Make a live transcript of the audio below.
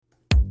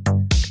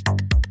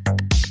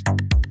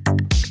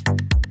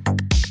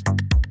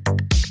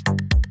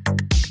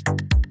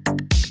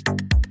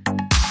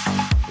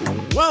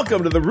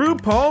welcome to the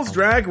RuPaul's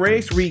Drag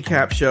Race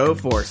Recap Show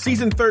for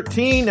Season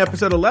 13,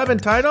 Episode 11,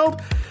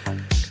 titled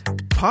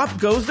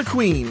Pop Goes the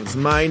Queens.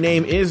 My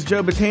name is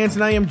Joe Batance,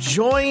 and I am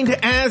joined,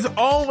 as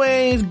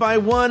always, by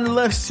one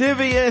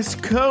lascivious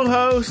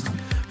co-host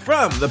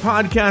from the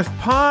podcast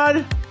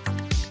Pod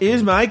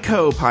is my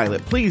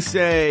co-pilot. Please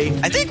say...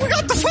 I think we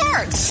got the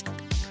farts!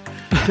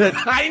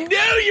 I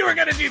knew you were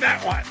going to do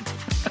that one!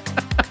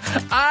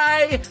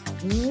 I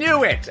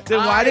knew it! Then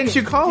why didn't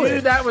you call it? I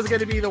knew that was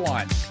going to be the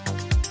one.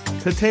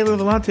 To Taylor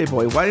the Latte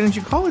Boy, why didn't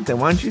you call it then?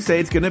 Why don't you say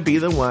it's going to be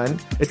the one?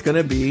 It's going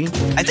to be...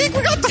 I think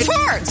we got the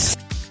farts!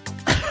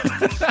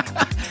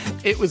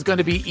 It was going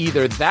to be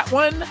either that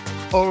one,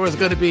 or it was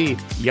going to be,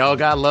 y'all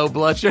got low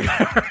blood sugar.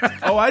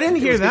 Oh, I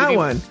didn't hear that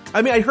one.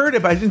 I mean, I heard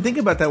it, but I didn't think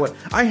about that one.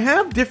 I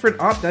have different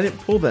options. I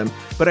didn't pull them,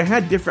 but I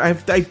had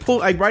different... I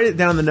write it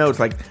down in the notes,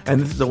 like, and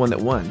this is the one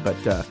that won,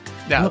 but...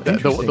 Now,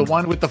 the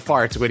one with the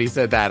farts, when he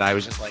said that, I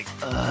was just like,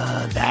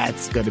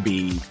 that's gonna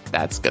be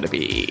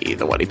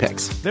the one he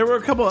picks. There were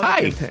a couple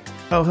other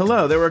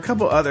hello. There were a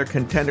couple other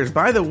contenders.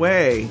 By the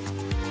way,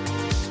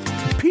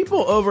 people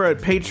over at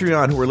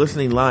Patreon who were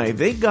listening live,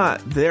 they got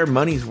their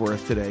money's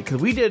worth today,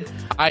 because we did...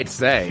 I'd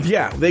say.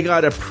 Yeah, they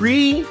got a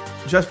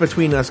pre-Just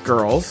Between Us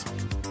Girls.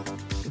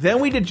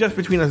 Then we did Just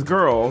Between Us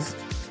Girls.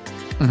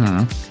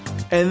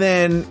 Mm-hmm. And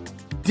then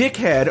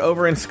Dickhead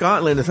over in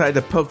Scotland decided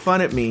to poke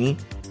fun at me.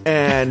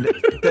 And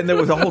then there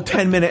was a whole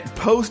 10-minute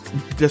post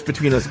Just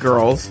Between Us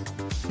Girls.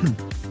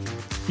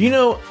 You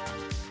know,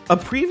 a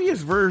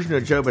previous version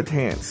of Joe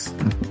Batance,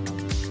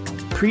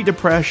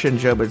 pre-depression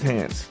Joe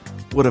Batance,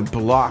 would have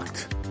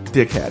blocked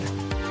Dickhead.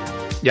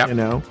 Yeah. You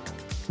know?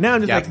 Now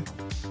I'm just like,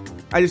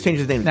 I just changed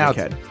his name to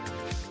Dickhead.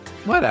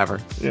 Whatever.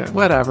 Yeah.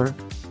 Whatever.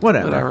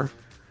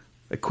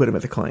 I quit him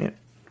at the client.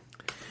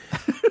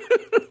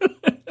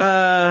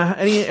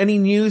 Any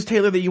news,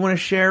 Taylor, that you want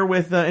to share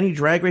with any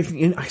drag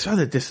racing? I saw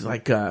that this is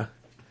like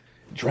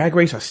Drag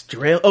Race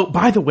Australia. Oh,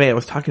 by the way, I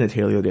was talking to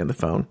Taylor the other day on the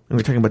phone, and we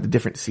were talking about the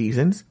different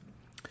seasons.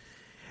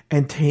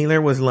 And Taylor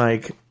was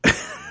like,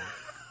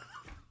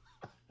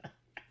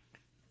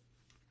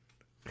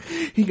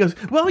 he goes,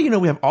 well, you know,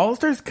 we have All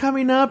Stars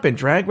coming up, and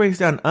Drag Race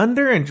Down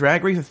Under, and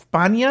Drag Race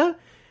España.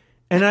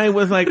 And I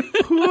was like,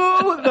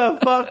 who the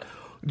fuck?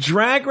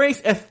 Drag Race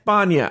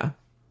España.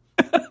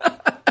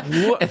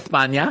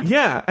 España?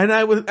 Yeah, and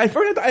at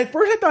first I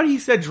thought he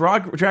said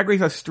Drag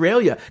Race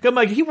Australia. I'm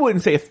like, he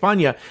wouldn't say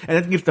España, and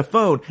I think it's the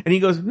phone, and he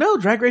goes, no,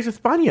 Drag Race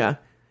España.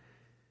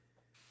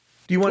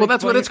 Do you want? Well,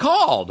 that's what it's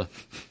called.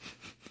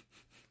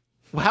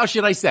 Well, how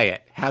should I say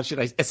it?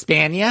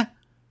 España?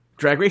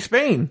 Drag Race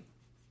Spain.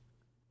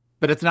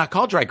 But it's not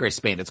called Drag Race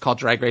Spain. It's called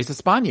Drag Race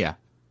España.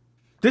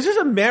 This is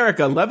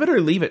America. Love it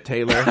or leave it,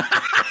 Taylor.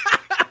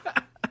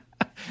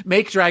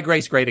 Make Drag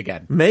Race great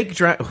again.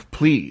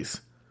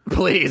 Please.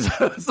 Please,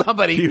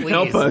 somebody, please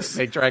help us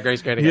make Drag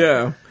Race great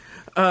again.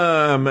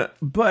 Yeah.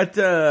 But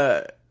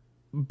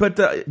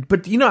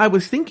you know, I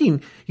was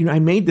thinking, you know, I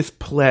made this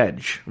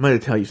pledge. I'm going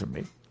to tell you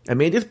something. I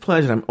made this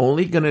pledge that I'm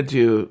only going to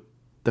do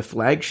the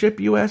flagship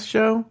US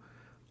show,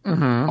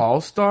 All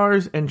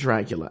Stars, and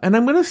Dragula. And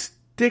I'm going to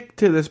stick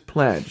to this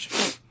pledge.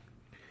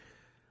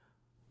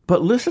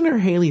 But listener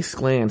Haley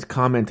Sklans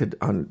commented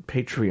on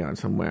Patreon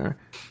somewhere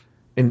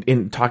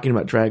in talking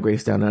about Drag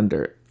Race Down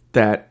Under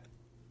that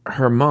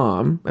her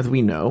mom, as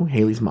we know,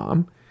 Haley's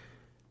mom,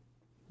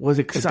 was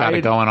excited. Has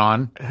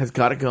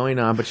got it going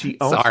on, but she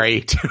also...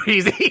 Sorry, too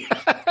easy.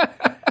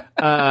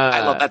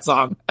 I love that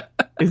song.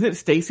 Isn't it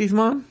Stacey's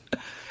mom?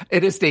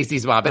 It is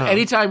Stacey's mom. But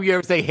anytime you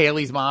ever say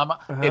Haley's mom,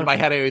 in my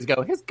head I always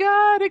go, has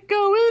got it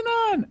going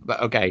on.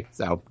 But okay,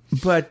 so...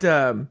 But,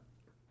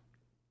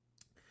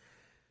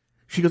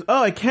 she goes,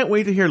 oh, I can't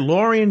wait to hear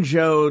Laurie and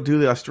Joe do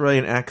the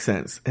Australian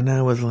accents. And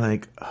I was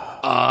like...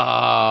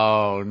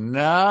 Oh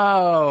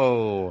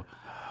no.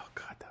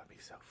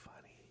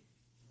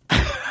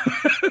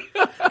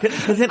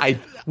 Because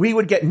we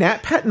would get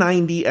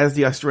NatPat90 as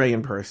the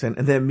Australian person,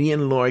 and then me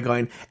and Lori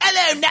going,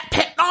 hello,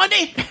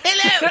 NatPat90!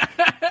 Hello!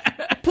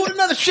 Put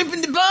another ship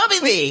in the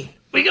Barbie!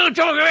 We're going to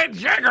talk about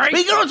Drag Race!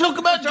 We're going to talk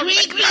about Drag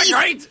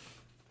Race!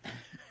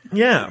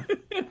 Yeah.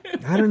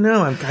 I don't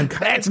know. I'm kind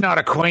That's not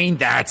a queen,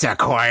 that's a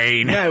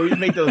queen. Yeah, we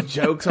just make those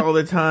jokes all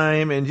the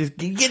time, and just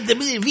get the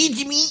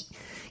Vegemite.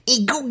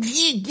 And go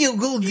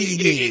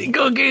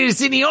get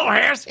us in your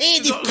house. Hey,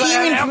 this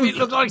Karen from... It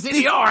looks like it's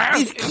in your house.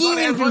 This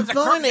Karen from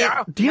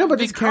Finance... Do you know about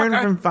this Karen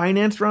from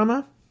Finance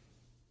drama?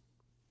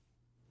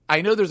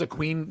 I know there's a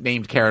queen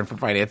named Karen from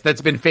Finance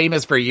that's been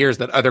famous for years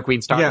that other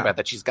queens talk about,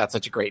 that she's got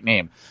such a great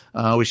name.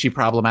 Was she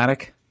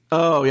problematic?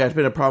 Oh, yeah, it's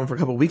been a problem for a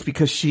couple of weeks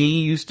because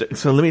she used to...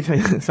 So let me tell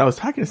you... So I was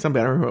talking to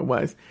somebody, I don't remember who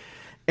it was,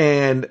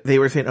 and they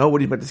were saying, oh, what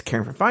do you about this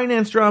Karen from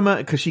Finance drama?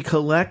 Because she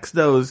collects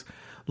those,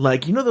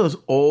 like, you know those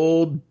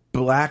old...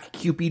 black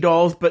Cupid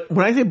dolls, but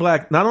when I say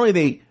black, not only are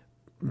they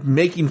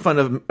making fun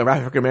of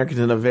African Americans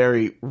in a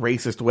very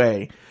racist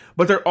way,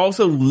 but they're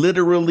also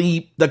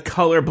literally the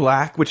color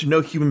black, which no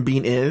human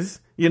being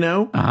is, you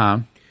know?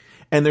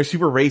 and they're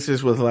super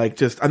racist with like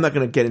just. I'm not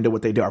going to get into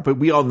what they are, but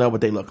we all know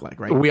what they look like,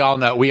 right? We all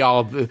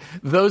know.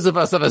 Those of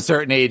us of a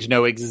certain age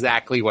know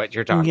exactly what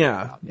you're talking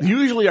about. Yeah.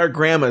 Usually our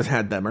grandmas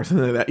had them or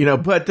something like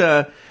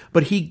that,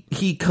 but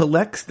he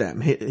collects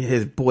them.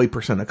 His boy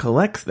persona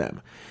collects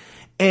them.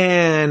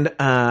 And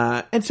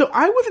so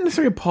I wasn't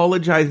necessarily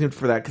apologizing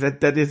for that because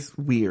that is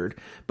weird.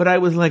 But I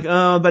was like,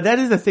 oh, but that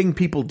is a thing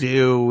people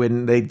do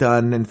and they've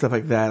done and stuff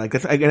like that. Like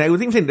that's, and I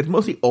was even saying it's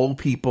mostly old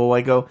people.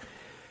 I go,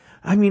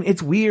 I mean,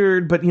 it's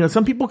weird, but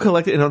some people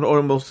collect it in an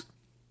almost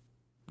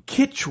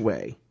kitsch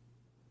way,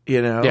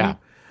 Yeah.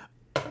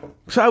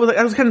 So I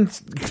was kind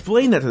of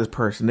explaining that to this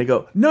person. They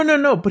go,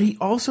 no, but he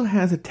also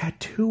has a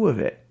tattoo of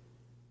it.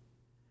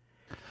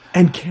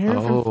 And Karen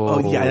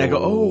and I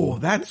go,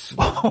 that's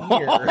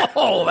weird.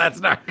 Oh, that's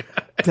not good.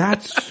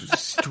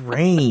 That's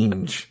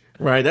strange.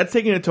 Right, that's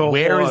taking it to a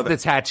Where whole is the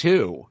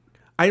tattoo?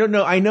 I don't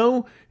know. I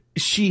know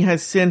she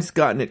has since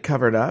gotten it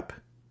covered up,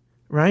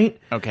 right?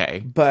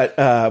 Okay. But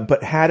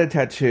had a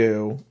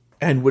tattoo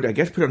and would, I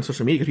guess, put it on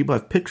social media because people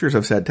have pictures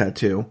of said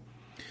tattoo.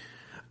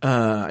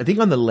 I think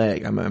on the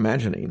leg, I'm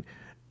imagining.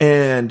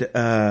 And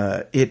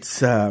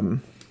it's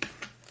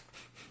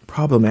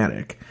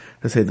problematic,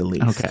 to say the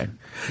least. Okay.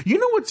 You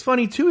know what's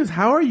funny, too, is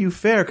how are you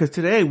fair? Because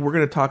today we're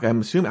going to talk, I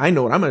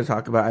know what I'm going to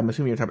talk about. I'm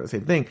assuming you're talking about the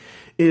same thing,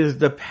 is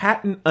the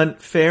patent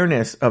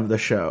unfairness of the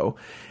show.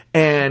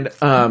 And,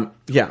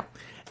 yeah.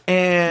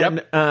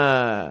 And,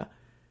 yep.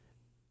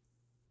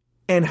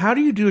 And how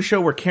do you do a show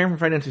where Karen from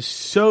Finance is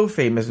so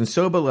famous and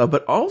so beloved,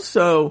 but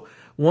also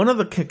one of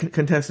the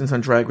contestants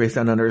on Drag Race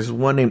Down Under is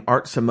one named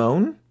Art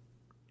Simone,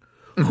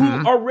 who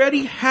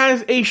already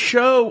has a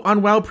show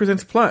on Wow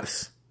Presents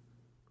Plus.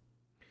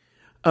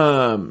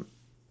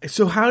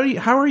 So how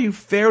are you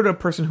fair to a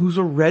person who's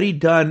already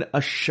done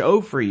a show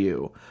for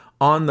you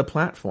on the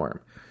platform?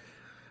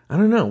 I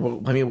don't know.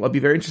 Well, I mean, I'll be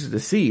very interested to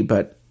see,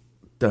 but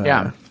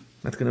yeah.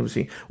 That's going to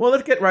see. Well,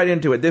 let's get right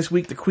into it. This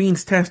week, the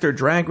queens test their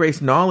Drag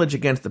Race knowledge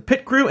against the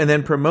pit crew and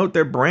then promote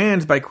their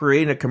brands by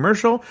creating a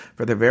commercial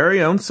for their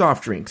very own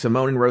soft drink.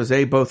 Simone and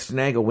Rosé both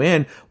snag a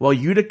win, while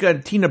Utica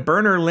and Tina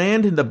Burner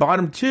land in the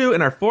bottom two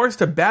and are forced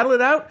to battle it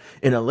out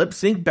in a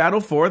lip-sync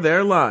battle for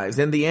their lives.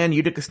 In the end,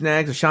 Utica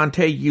snags a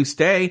Shantae You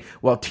Stay,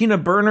 while Tina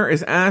Burner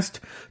is asked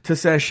to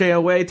sashay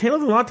away. Taylor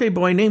the Latte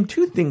Boy named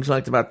 2 things you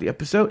liked about the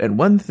episode and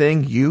 1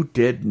 thing you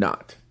did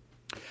not.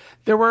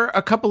 There were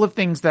a couple of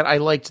things that I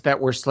liked that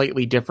were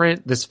slightly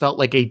different. This felt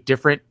like a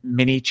different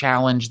mini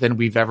challenge than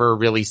we've ever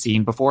really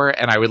seen before.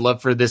 And I would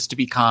love for this to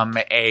become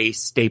a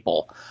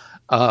staple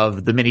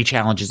of the mini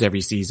challenges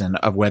every season,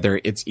 of whether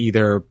it's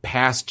either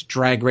past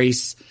Drag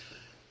Race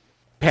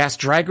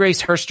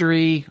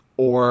history,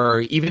 or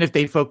even if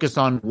they focus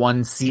on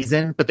one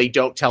season, but they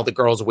don't tell the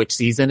girls which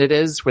season it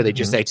is, where they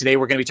just say, today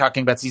we're going to be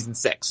talking about season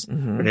 6.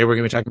 Today we're going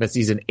to be talking about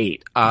season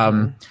 8.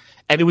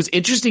 And it was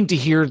interesting to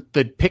hear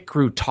the pit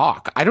crew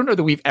talk. I don't know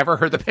that we've ever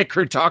heard the pit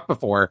crew talk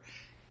before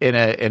in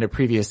a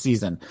previous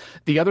season.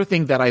 The other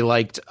thing that I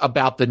liked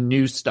about the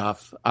new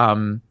stuff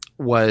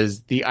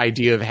was the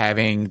idea of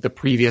having the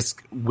previous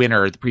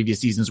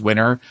season's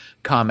winner,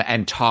 come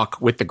and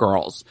talk with the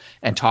girls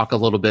and talk a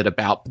little bit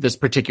about this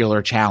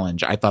particular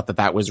challenge. I thought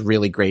that was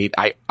really great.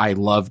 I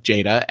love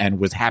Jada and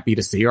was happy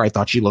to see her. I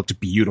thought she looked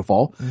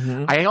beautiful.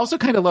 I also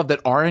kind of love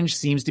that orange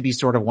seems to be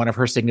sort of one of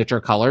her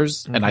signature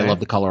colors, and I love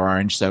the color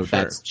orange, so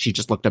she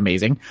just looked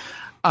amazing.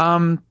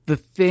 The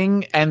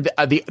thing, and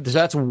so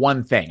that's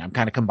one thing. I'm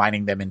kind of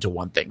combining them into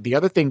one thing. The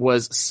other thing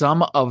was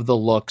some of the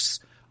looks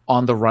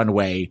on the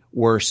runway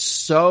were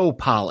so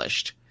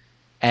polished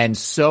and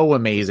so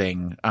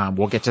amazing.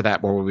 We'll get to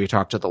that more when we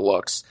talk to the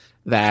looks,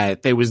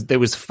 that it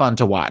was fun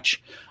to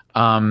watch.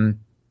 And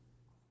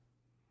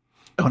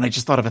I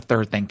just thought of a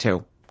third thing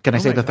too. Can I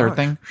say the third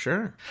thing?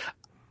 Sure.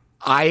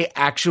 I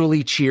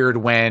actually cheered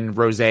when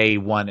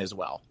Rosé won as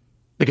well,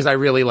 because I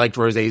really liked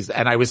Rosé's,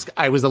 and I was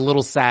a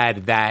little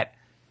sad that,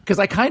 because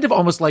I kind of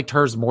almost liked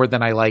hers more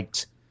than I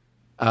liked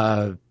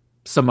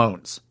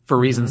Simone's, for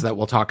reasons that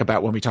we'll talk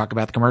about when we talk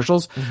about the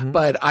commercials.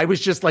 But I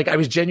was just like, I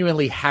was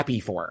genuinely happy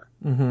for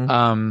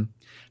her.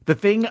 The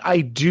thing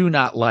I do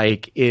not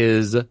like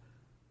is the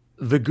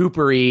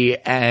goopery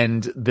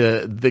and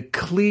the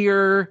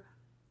clear,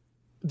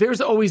 there's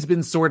always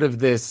been sort of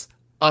this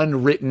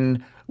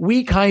unwritten,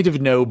 we kind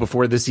of know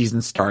before the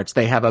season starts,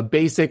 they have a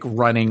basic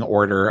running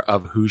order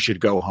of who should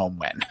go home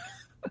when.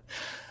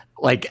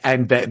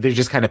 And they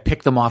just kind of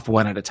pick them off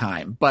one at a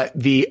time. But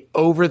the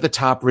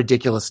over-the-top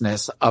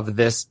ridiculousness of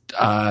this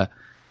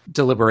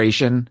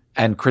deliberation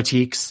and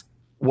critiques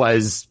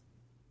was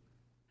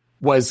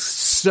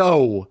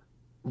so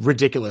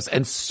ridiculous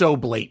and so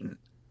blatant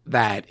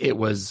that it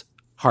was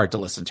hard to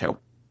listen to.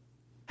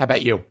 How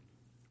about you?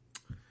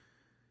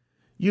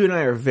 You and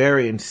I are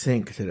very in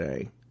sync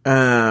today.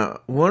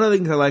 One of the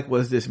things I like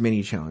was this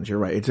mini challenge. You're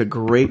right. It's a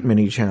great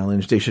mini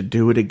challenge. They should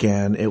do it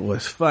again. It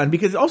was fun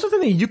because it's also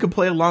something you can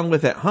play along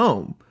with at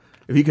home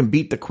if you can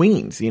beat the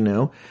queens,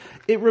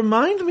 It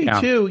reminds me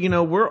too,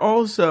 we're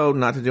also,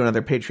 not to do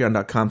another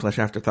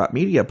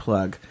patreon.com/afterthoughtmedia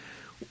plug,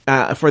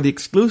 for the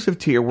exclusive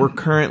tier, we're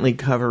currently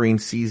covering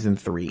season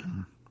 3.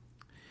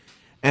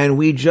 And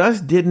we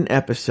just did an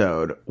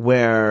episode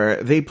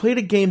where they played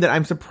a game that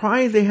I'm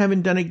surprised they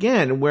haven't done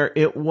again, where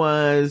it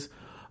was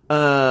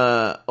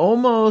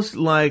almost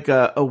like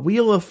a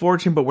Wheel of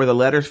Fortune, but where the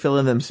letters fill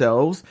in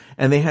themselves,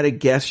 and they had to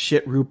guess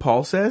shit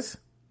RuPaul says.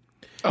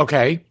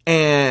 Okay.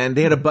 And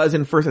they had to buzz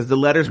in first as the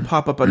letters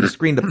pop up on the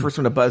screen, the first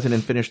one to buzz in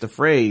and finish the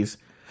phrase.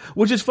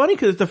 Which is funny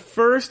because it's the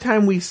first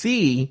time we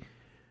see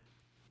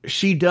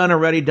she done,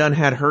 already done,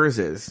 had hers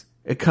is.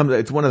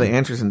 It's one of the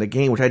answers in the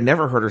game, which I'd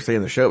never heard her say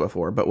in the show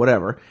before, but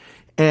whatever.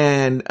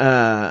 And so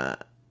I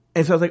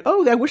was like,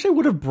 oh, I wish I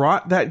would have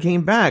brought that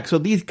game back. So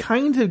these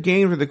kinds of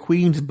games where the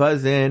queens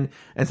buzz in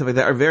and stuff like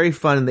that are very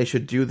fun, and they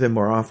should do them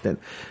more often.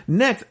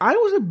 Next, I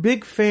was a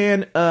big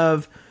fan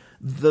of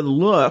the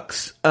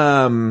looks,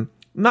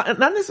 not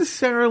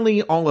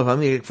necessarily all of them.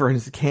 I mean, for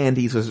instance,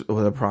 Candy's was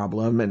a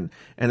problem, and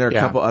there are a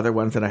couple other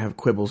ones that I have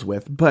quibbles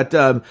with. But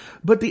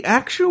the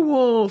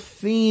actual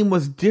theme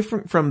was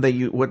different from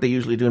what they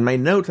usually do. In my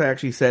notes, I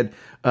actually said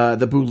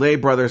the Boulet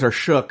brothers are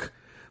shook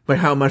by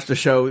how much the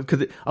show,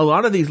 because a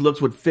lot of these looks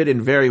would fit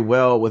in very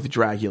well with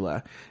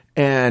Dragula,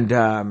 and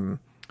not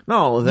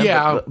all of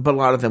them, but a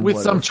lot of them with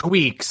would've. some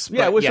tweaks.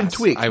 Yeah, with some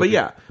tweaks,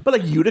 but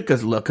like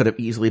Utica's look could have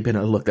easily been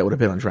a look that would have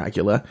been on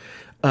Dragula.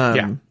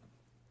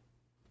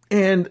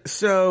 And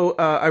so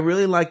I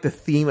really like the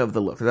theme of the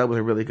look. That was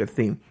a really good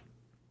theme.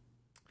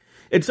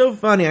 It's so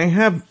funny. I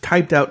have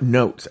typed out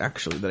notes,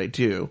 actually, that I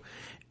do.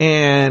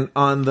 And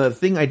on the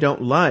thing I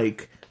don't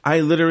like, I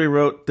literally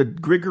wrote the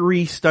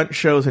Grigory stunt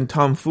shows and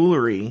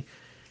tomfoolery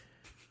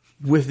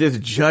with this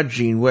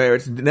judging where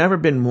it's never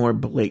been more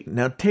blatant.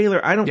 Now,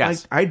 Taylor, I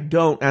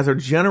don't, as a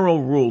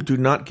general rule, do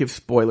not give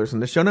spoilers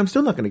on the show. And I'm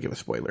still not going to give a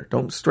spoiler.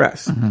 Don't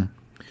stress. Mm-hmm.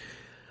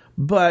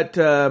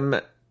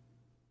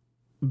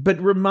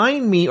 But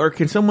remind me, or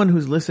can someone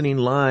who's listening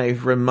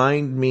live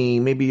remind me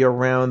maybe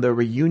around the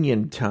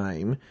reunion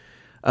time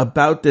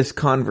about this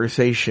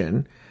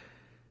conversation?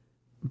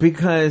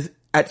 Because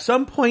at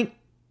some point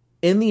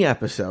in the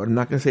episode, I'm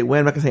not going to say when,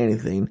 I'm not going to say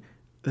anything,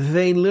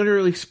 they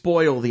literally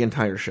spoil the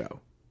entire show.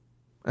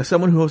 As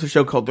someone who hosts a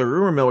show called The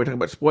Rumor Mill, we're talking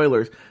about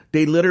spoilers,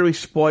 they literally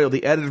spoil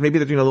the editors. Maybe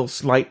they're doing a little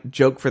slight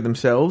joke for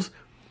themselves.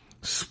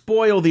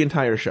 Spoil the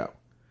entire show.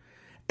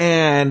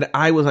 And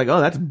I was like,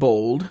 oh, that's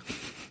bold,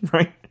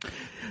 right?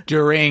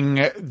 During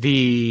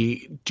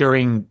the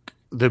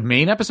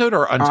main episode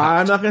or Untucked?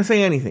 I'm not going to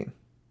say anything.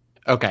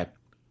 Okay.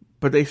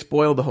 But they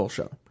spoiled the whole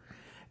show.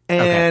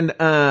 And,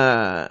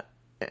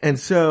 and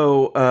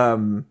so,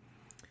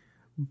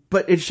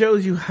 but it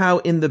shows you how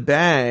in the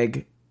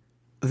bag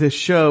this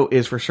show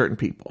is for certain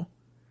people.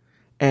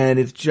 And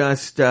it's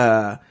just,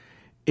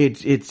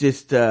 it's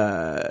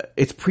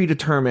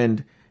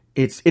predetermined.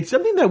 It's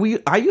something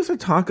that I used to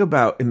talk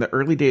about in the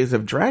early days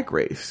of Drag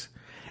Race.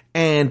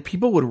 And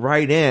people would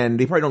write in,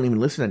 they probably don't even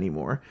listen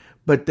anymore,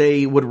 but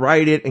they would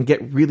write it and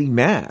get really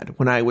mad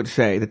when I would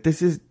say that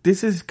this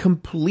is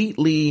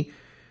completely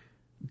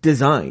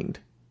designed,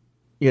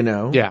 you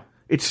know? Yeah.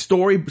 It's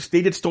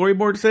stated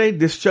storyboard today.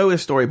 This show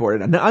is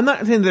storyboarded. Now, I'm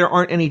not saying there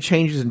aren't any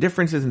changes and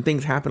differences and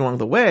things happen along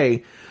the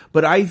way,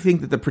 but I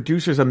think that the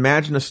producers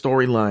imagine a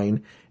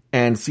storyline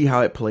and see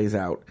how it plays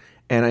out.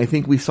 And I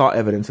think we saw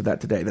evidence of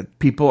that today,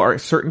 that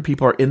certain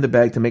people are in the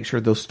bag to make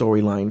sure those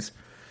storylines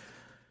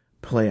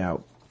play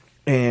out.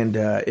 And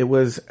it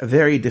was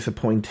very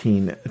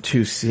disappointing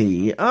to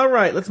see. All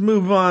right, let's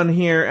move on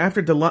here.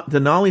 After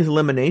Denali's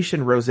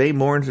elimination, Rosé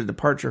mourns the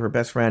departure of her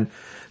best friend,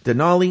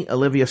 Denali.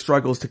 Olivia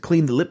struggles to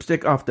clean the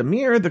lipstick off the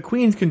mirror. The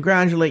queens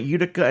congratulate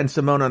Utica and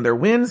Simone on their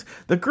wins.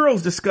 The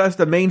girls discuss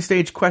the main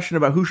stage question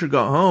about who should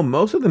go home.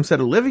 Most of them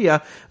said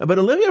Olivia, but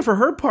Olivia, for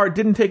her part,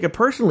 didn't take it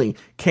personally.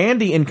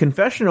 Candy, in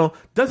confessional,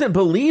 doesn't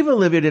believe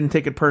Olivia didn't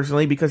take it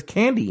personally because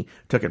Candy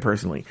took it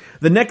personally.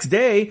 The next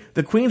day,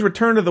 the queens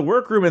return to the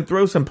workroom and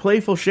throw some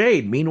playful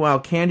shade. Meanwhile,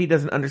 Candy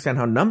doesn't understand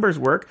how numbers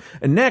work.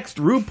 And next,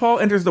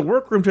 RuPaul enters the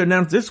workroom to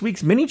announce this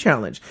week's mini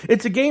challenge.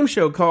 It's a game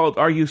show called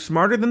Are You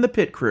Smarter Than the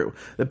Pit Crew?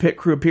 The Pit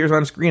Crew appears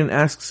on screen and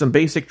asks some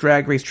basic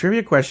Drag Race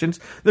trivia questions.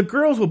 The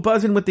girls will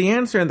buzz in with the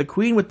answer, and the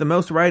queen with the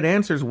most right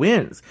answers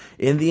wins.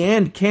 In the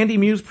end, Candy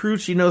Muse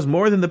proves she knows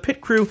more than the Pit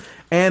Crew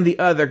and the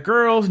other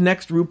girls.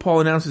 Next,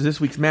 RuPaul announces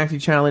this week's maxi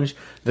challenge.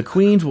 The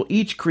queens will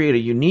each create a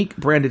unique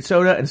branded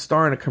soda and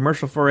star in a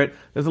commercial for it.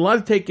 There's a lot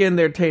to take in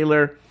there,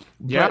 Taylor.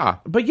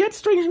 But yet,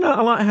 strangely not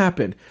a lot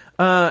happened.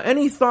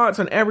 Any thoughts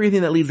on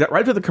everything that leads that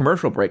right to the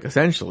commercial break,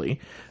 essentially,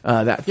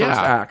 that first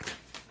act?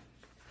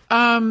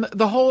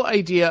 The whole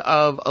idea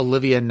of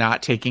Olivia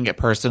not taking it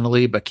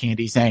personally, but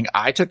Candy saying,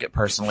 I took it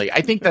personally.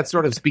 I think that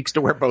sort of speaks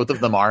to where both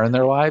of them are in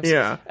their lives.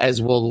 Yeah. As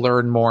we'll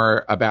learn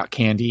more about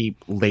Candy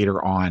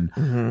later on.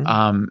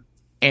 Mm-hmm.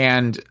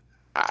 And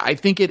I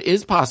think it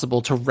is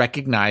possible to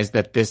recognize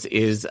that this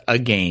is a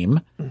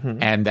game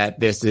and that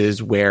this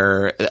is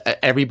where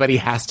everybody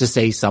has to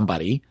say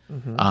somebody.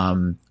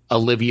 Mm-hmm.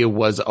 Olivia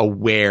was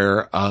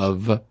aware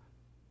of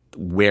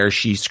where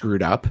she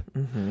screwed up.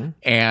 Mm-hmm.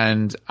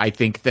 And I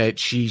think that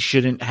she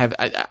shouldn't have,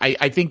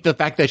 I think the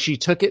fact that she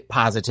took it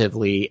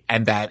positively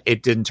and that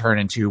it didn't turn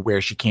into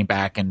where she came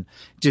back and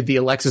did the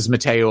Alexis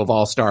Mateo of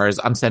All Stars,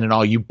 I'm sending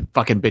all you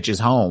fucking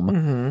bitches home.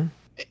 Mm-hmm.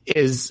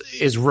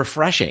 is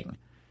refreshing,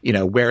 you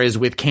know, whereas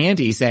with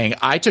Candy saying,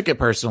 I took it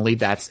personally,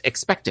 that's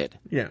expected.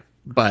 Yeah.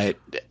 But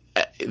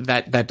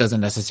that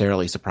doesn't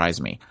necessarily surprise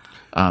me.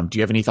 Do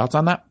you have any thoughts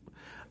on that?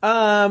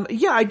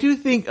 Yeah, I do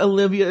think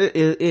Olivia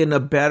is in a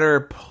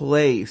better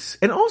place.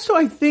 And also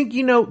I think,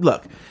 you know,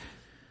 look,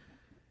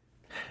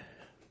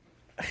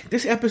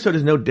 this episode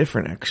is no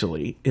different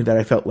actually in that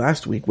I felt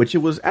last week, which it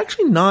was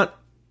actually not,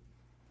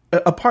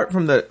 apart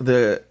from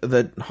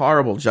the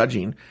horrible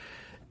judging,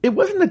 it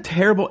wasn't a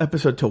terrible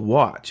episode to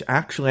watch.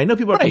 Actually, I know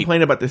people are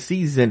complaining about the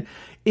season.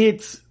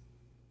 It's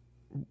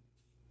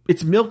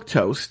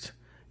milquetoast,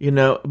 you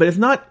know, but it's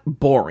not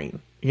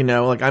boring. You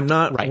know, like I'm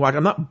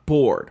not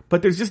bored,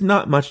 but there's just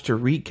not much to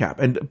recap.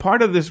 And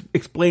part of this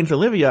explains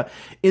Olivia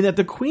in that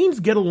the queens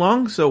get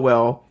along so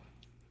well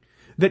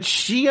that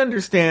she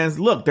understands,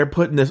 look, they're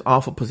put in this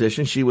awful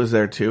position. She was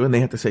there too, and they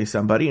had to say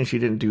somebody, and she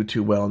didn't do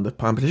too well in the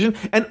competition.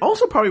 And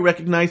also probably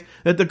recognize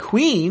that the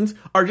queens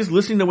are just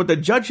listening to what the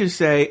judges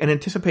say and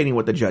anticipating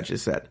what the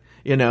judges said,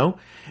 you know?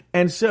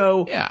 And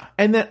so, yeah.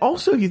 And then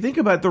also, if you think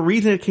about it, the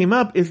reason it came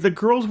up is the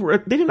girls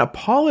they didn't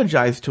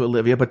apologize to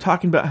Olivia, but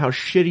talking about how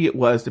shitty it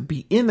was to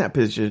be in that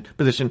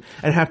position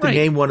and have to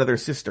name one of their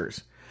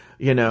sisters.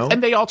 You know,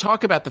 and they all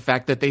talk about the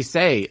fact that they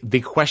say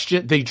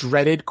the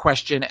dreaded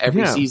question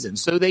every season.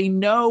 So they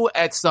know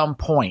at some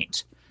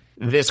point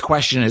this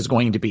question is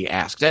going to be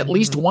asked at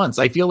least once.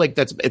 I feel like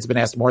it's been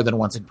asked more than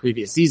once in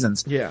previous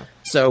seasons. Yeah.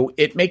 So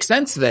it makes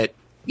sense that,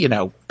 you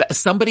know,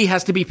 somebody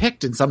has to be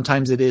picked, and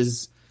sometimes it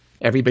is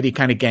everybody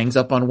kind of gangs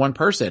up on one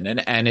person.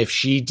 And if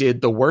she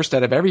did the worst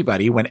out of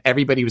everybody when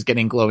everybody was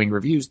getting glowing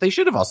reviews, they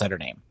should have all said her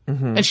name.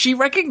 Mm-hmm. And she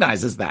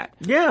recognizes that.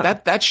 Yeah.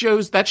 That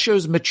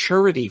shows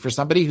maturity for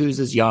somebody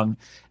who's as young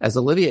as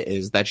Olivia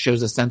is. That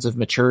shows a sense of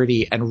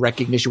maturity and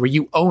recognition where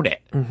you own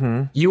it.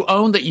 Mm-hmm. You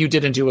own that you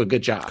didn't do a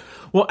good job.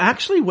 Well,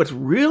 actually, what's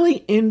really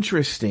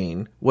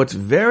interesting, what's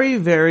very,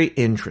 very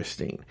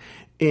interesting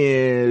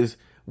is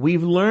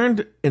we've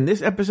learned in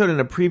this episode and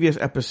a previous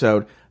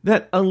episode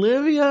that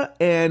Olivia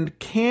and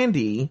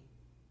Candy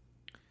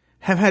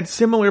have had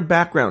similar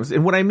backgrounds.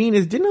 And what I mean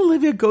is, didn't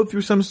Olivia go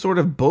through some sort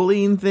of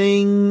bullying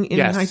thing in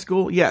high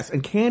school? Yes.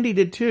 And Candy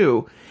did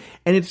too.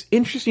 And it's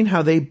interesting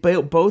how they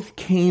both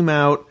came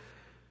out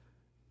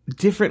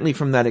differently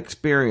from that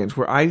experience,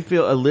 where I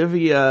feel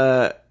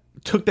Olivia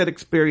took that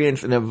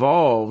experience and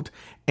evolved,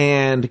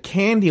 and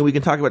Candy, and we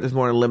can talk about this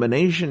more on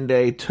Elimination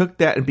Day, took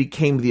that and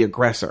became the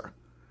aggressor,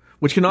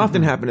 which can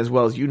often happen as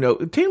well. As you know,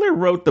 Taylor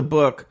wrote the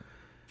book,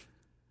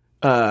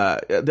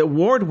 the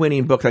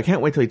award-winning book. I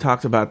can't wait till he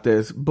talks about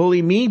this.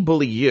 Bully Me,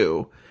 Bully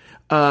You.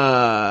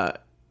 National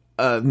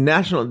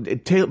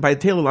by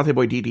Taylor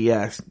Latte-Boy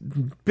DDS,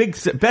 big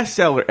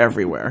bestseller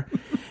everywhere,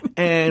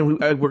 and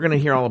we're going to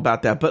hear all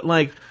about that. But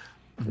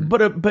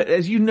but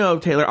as you know,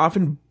 Taylor,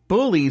 often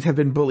bullies have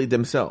been bullied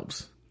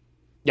themselves.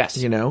 Yes,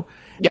 you know,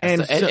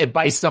 yes, and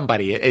by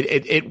somebody.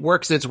 It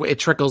works its way. It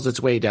trickles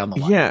its way down the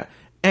line. Yeah.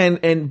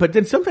 But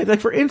then sometimes, like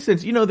for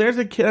instance, you know, there's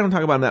a kid, I don't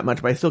talk about him that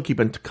much, but I still keep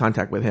in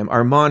contact with him.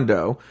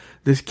 Armando,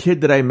 this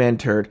kid that I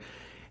mentored,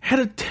 had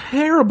a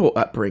terrible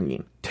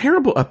upbringing. I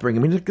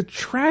mean, like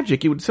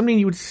tragic. Something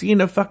you would see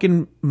in a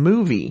fucking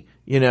movie,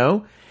 you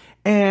know?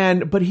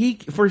 But he,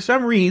 for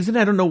some reason,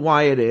 I don't know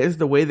why it is,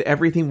 the way that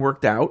everything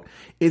worked out,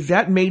 is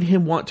that made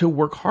him want to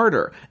work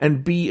harder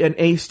and be an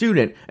A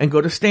student and go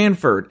to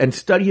Stanford and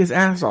study his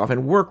ass off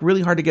and work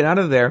really hard to get out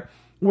of there.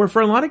 Where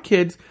for a lot of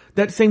kids,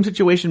 that same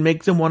situation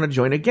makes them want to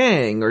join a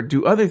gang or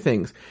do other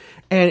things.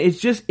 And it's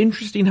just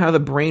interesting how the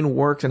brain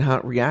works and how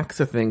it reacts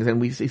to things.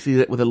 And we see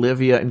that with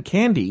Olivia and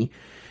Candy.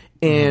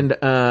 And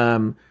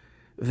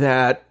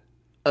that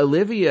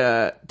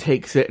Olivia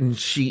takes it and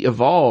she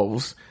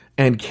evolves,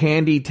 and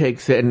Candy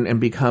takes it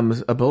and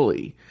becomes a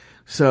bully.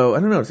 So,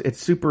 I don't know.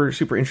 It's super,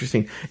 super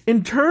interesting.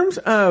 In terms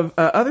of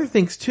other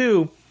things,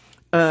 too,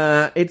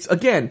 it's,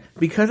 again,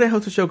 because I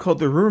host a show called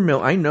The Rumor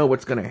Mill, I know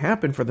what's going to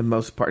happen for the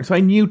most part. So I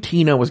knew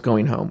Tina was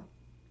going home.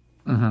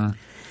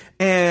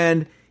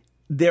 And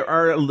there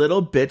are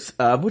little bits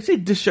of, which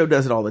this show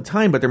does it all the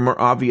time, but they're more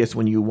obvious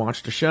when you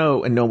watch the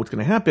show and know what's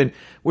going to happen,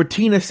 where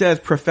Tina says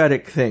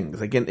prophetic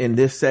things. Like in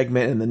this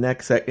segment and the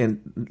next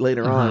and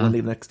later on,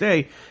 the next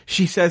day,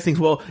 she says things,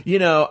 well, you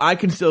know, I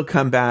can still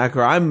come back,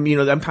 or I'm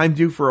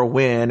due for a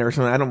win, or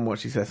something. I don't know what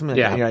she says. Something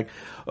like that. And you're like,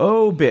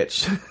 oh,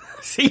 bitch.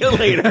 See you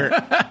later.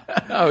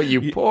 Oh,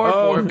 you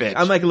poor bitch.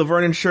 I'm like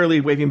Laverne and Shirley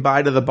waving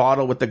bye to the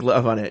bottle with the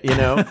glove on it, you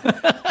know?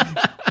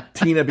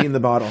 Tina being the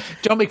bottle.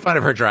 Don't make fun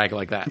of her drag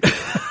like that.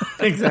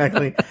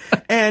 Exactly.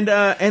 And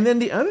then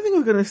the other thing I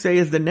was going to say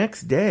is the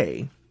next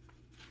day,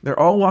 they're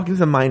all walking.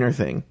 It's a minor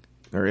thing.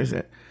 Or is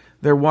it?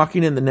 They're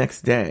walking in the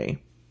next day.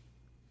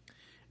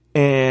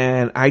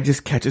 And I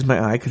just catches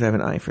my eye because I have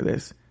an eye for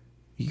this.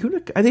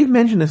 Utica, they've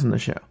mentioned this in the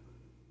show.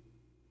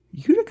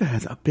 Utica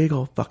has a big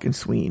old fucking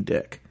swinging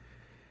dick.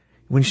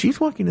 When she's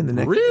walking in the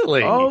next...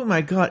 Really? Oh,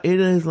 my God. It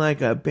is like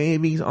a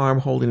baby's arm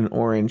holding an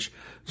orange,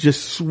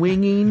 just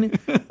swinging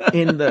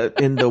in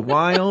the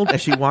wild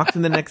as she walks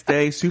in the next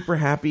day, super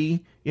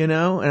happy, you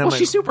know? And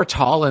she's super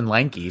tall and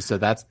lanky, so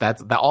that's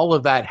all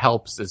of that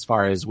helps as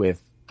far as with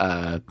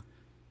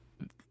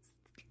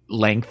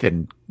length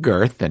and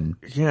girth and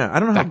Yeah, I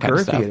don't know how that kind of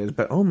girthy stuff. it is,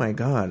 but oh my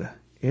god,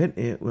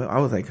 well, I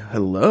was like,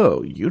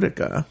 hello,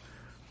 Utica.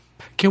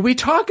 Can we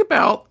talk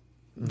about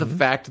the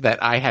fact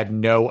that I had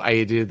no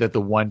idea that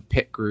the one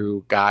pit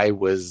crew guy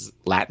was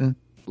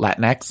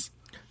Latinx?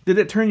 Did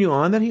it turn you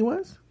on that he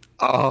was?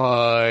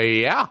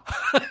 Yeah.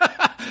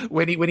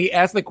 when he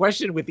asked the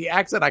question with the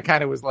accent, I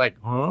kind of was like,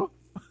 huh?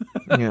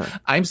 Yeah.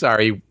 I'm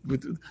sorry.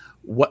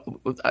 What,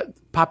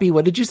 Poppy?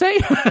 What did you say?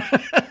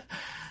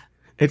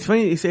 It's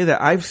funny that you say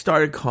that. I've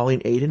started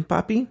calling Aiden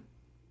Papi,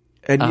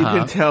 and you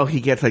can tell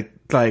he gets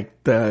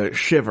like the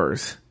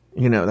shivers.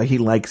 You know, like he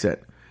likes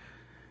it.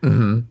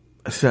 Mm-hmm.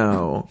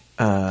 So,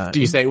 do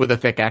you say it with a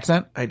thick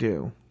accent? I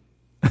do.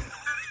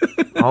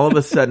 All of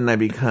a sudden, I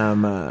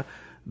become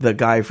the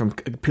guy from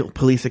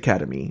Police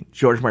Academy,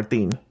 George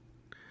Martin.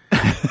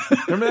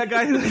 Remember that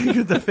guy who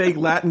was the fake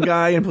Latin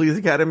guy in Police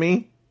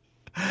Academy?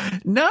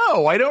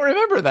 No, I don't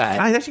remember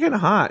that. He's actually kind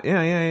of hot.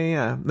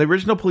 Yeah. The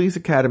original Police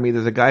Academy,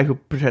 there's a guy who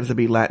pretends to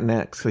be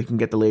Latinx so he can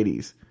get the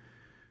ladies.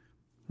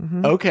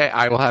 Mm-hmm. Okay,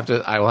 I will have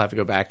to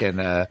go back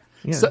and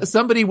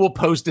somebody will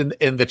post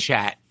in the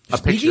chat a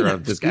picture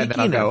of this guy, and then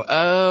I'll go,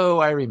 oh,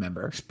 I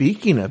remember.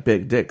 Speaking of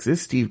big dicks, this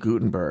is Steve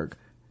Guttenberg.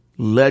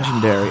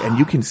 Legendary. And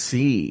you can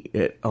see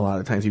it a lot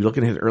of times. You look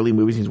at his early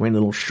movies, he's wearing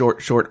little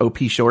short OP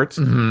shorts.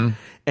 Mm-hmm.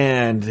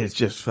 And it's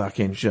just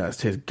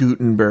his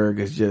Gutenberg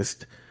is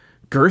just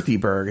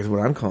Girthyberg is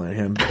what I'm calling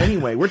him. But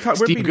anyway, we're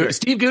talking.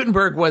 Steve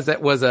Guttenberg was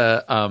a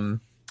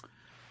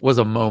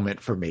moment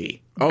for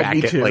me. Back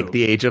me at too. like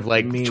the age of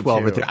like Me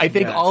 12 or too. 13. I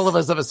think Yes. all of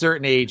us of a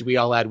certain age, we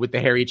all had with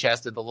the hairy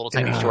chest and the little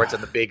tiny shorts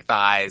and the big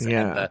thighs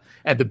and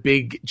the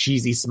big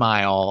cheesy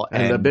smile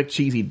and the big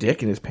cheesy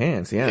dick in his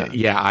pants. Yeah.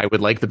 Yeah, I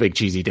would like the big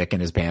cheesy dick in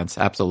his pants.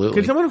 Absolutely.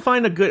 Can someone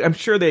find a good, I'm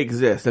sure they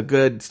exist, a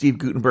good Steve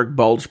Guttenberg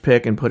bulge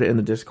pic and put it in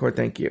the Discord?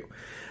 Thank you.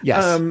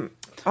 Yes.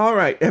 All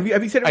right. Have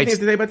you said everything you have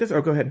to say about this?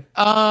 Oh, go ahead.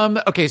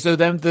 Okay, so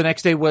then the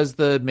next day was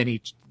the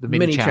mini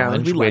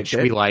challenge, which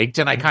we liked,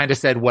 and I kind of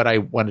said what I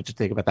wanted to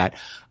think about that.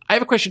 I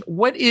have a question.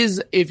 What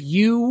is, if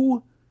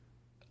you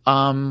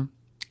do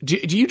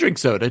you drink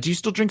soda? Do you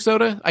still drink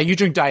soda? You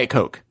drink Diet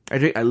Coke.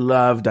 I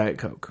love Diet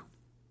Coke.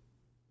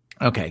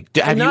 Okay.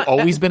 Have you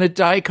always been a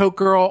Diet Coke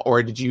girl,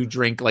 or did you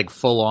drink like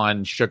full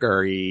on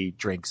sugary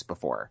drinks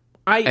before?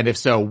 And if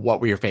so, what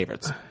were your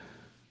favorites?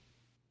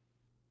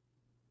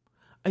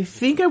 I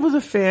think I was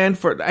a fan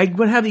I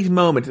would have these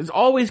moments. It's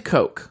always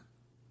Coke,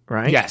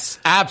 right? Yes,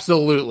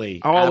 absolutely.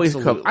 Always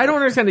Coke. I don't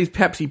understand these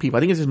Pepsi people.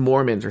 I think it's just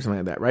Mormons or something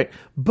like that, right?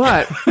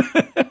 But,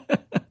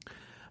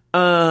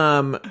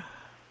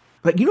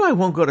 like, I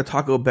won't go to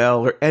Taco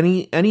Bell or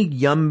any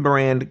Yum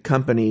brand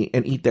company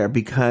and eat there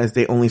because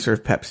they only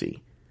serve Pepsi.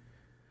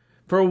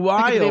 For a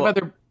while, they have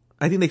other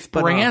I think they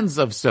spun brands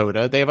of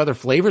soda. They have other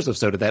flavors of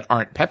soda that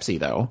aren't Pepsi,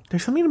 though.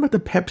 There's something about the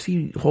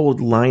Pepsi whole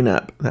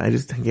lineup that I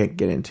just can't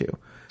get into.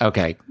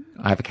 Okay,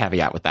 I have a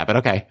caveat with that, but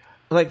okay.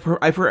 Like,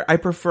 I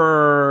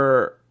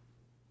prefer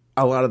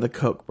a lot of the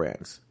Coke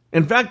brands.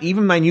 In fact,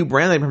 even my new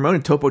brand I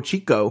promoted, Topo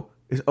Chico,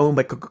 is owned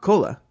by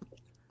Coca-Cola.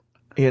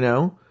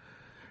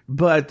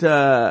 But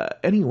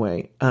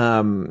anyway,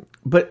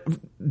 but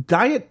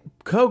Diet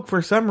Coke,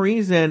 for some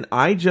reason,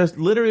 I just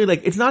literally,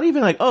 like, it's not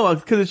even like, oh,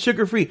 because it's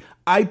sugar-free.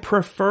 I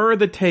prefer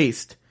the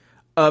taste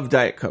of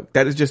Diet Coke.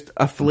 That is just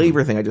a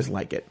flavor thing. I just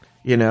like it,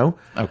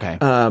 Okay.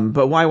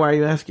 But why are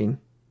you asking?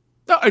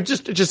 No,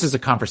 just as a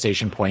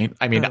conversation point.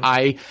 I mean,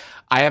 I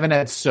haven't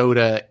had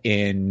soda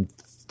in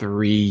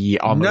almost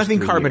nothing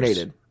 3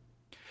 carbonated.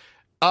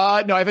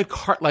 Years. No, I've had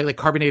like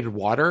carbonated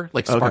water,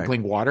 like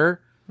sparkling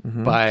water,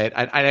 but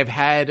I've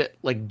had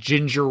like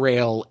ginger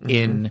ale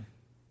in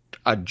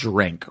a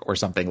drink or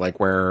something, like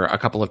where a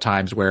couple of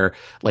times where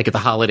like at the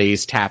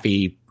holidays,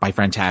 my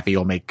friend Taffy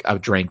will make a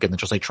drink and then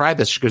she'll say, try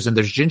this. She goes, and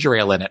there's ginger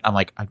ale in it. I'm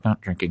like, I'm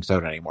not drinking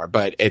soda anymore,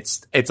 but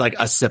it's like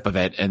a sip of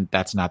it and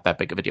that's not that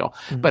big of a deal.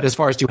 But as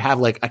far as to have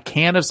like a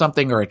can of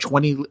something or a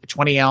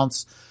 20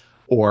 ounce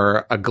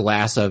or a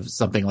glass of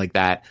something like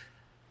that,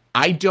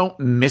 I don't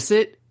miss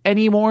it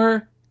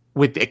anymore,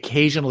 with the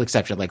occasional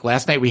exception. Like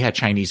last night we had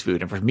Chinese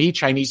food, and for me,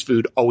 Chinese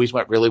food always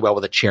went really well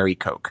with a cherry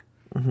Coke.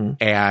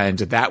 And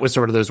that was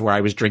sort of those where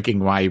I was drinking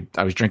my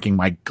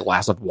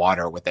glass of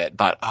water with it.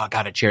 Thought, oh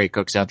god, a cherry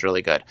Coke sounds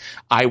really good.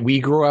 We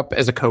grew up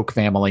as a Coke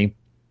family,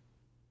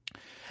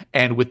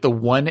 and with the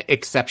one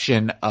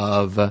exception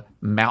of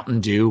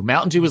Mountain Dew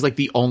was like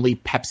the only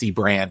Pepsi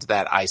brand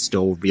that I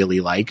still really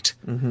liked,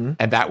 and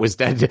that was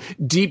that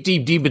deep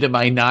into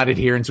my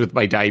non-adherence with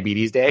my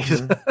diabetes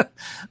days.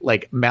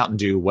 Like Mountain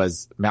Dew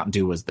was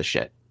the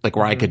shit. Like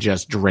where I could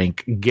just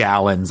drink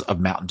gallons of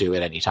Mountain Dew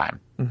at any time.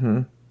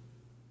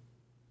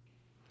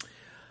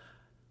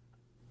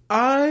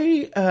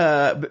 I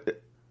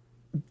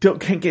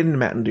can't get into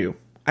Mountain Dew.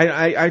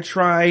 I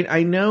tried.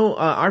 I know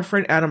our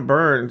friend Adam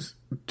Burns,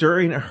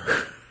 during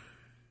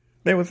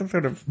there was some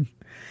sort of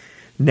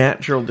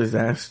natural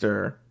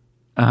disaster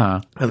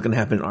that was going to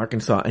happen in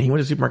Arkansas, and he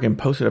went to the supermarket and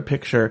posted a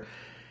picture.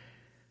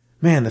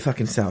 Man, the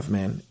fucking South,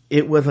 man.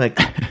 It was like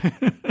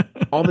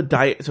all the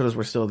diet sodas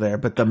were still there,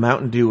 but the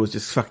Mountain Dew was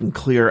just fucking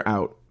clear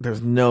out.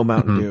 There's no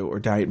Mountain Dew or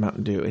Diet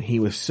Mountain Dew, and he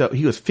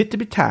was fit to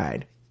be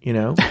tied, you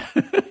know.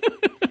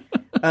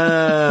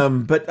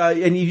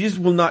 And you just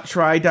will not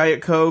try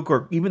Diet Coke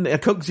or even a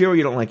Coke Zero.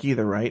 You don't like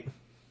either, right?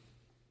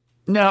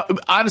 No,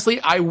 honestly,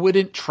 I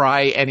wouldn't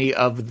try any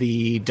of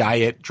the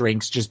diet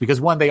drinks just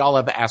because, one, they all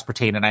have the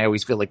aspartame, and I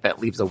always feel like that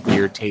leaves a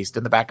weird taste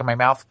in the back of my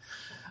mouth.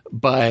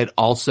 But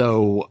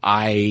also,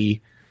 I'm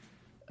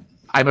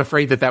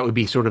afraid that would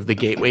be sort of the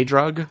gateway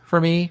drug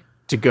for me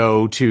to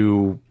go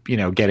to,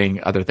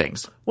 getting other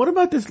things. What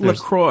about this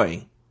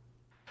LaCroix?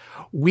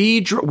 We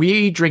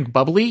drink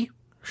bubbly.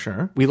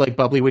 Sure. We like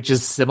bubbly, which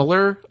is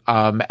similar.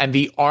 And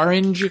the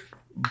orange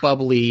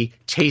bubbly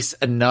tastes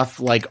enough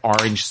like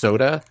orange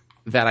soda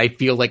that I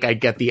feel like I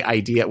get the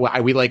idea.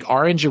 Well, we like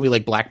orange and we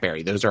like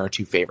blackberry. Those are our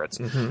two favorites.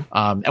 Mm-hmm.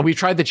 And we've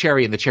tried the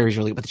cherry, and the cherry's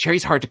but the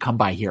cherry's hard to come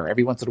by here.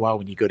 Every once in a while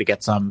when you go to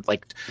get some,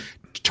 like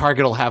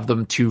Target will have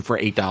them 2 for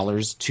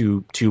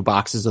 $8, two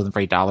boxes of them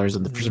for $8,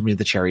 and for some reason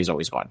the cherry's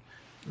always gone.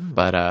 Mm.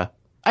 But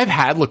I've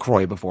had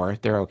LaCroix before.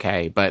 They're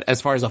okay. But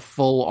as far as a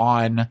full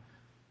on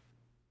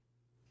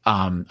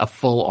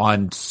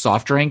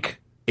soft drink,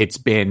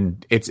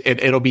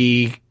 it'll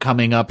be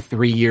coming up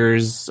 3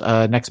 years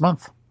next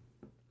month.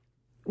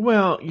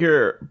 Well,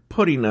 you're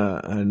putting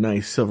a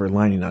nice silver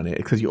lining on it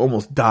because you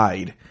almost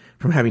died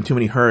from having too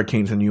many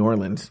hurricanes in New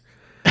Orleans.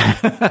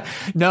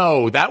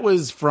 No, that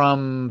was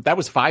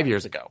 5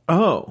 years ago.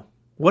 Oh,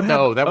 what happened?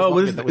 No, that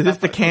was is this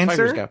the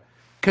cancer?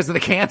 Because of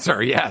the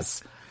cancer,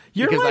 yes.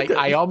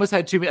 I almost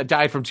had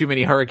died from too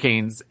many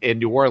hurricanes in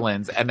New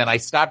Orleans, and then I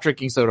stopped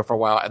drinking soda for a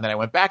while, and then I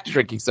went back to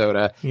drinking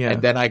soda,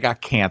 and then I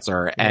got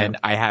cancer, and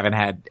I haven't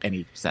had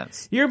any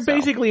since. You're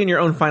basically in your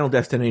own Final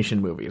Destination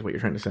movie, is what you're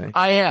trying to say.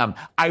 I am.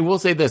 I will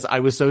say this: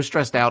 I was so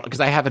stressed out because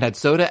I haven't had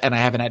soda and I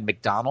haven't had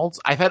McDonald's.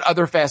 I've had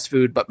other fast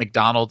food, but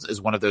McDonald's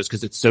is one of those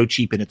because it's so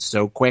cheap and it's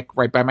so quick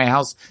right by my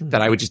house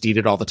that I would just eat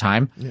it all the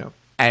time. Yeah.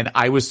 And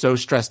I was so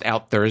stressed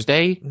out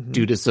Thursday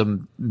due to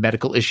some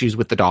medical issues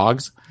with the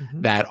dogs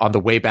that on the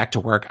way back to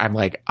work, I'm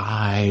like,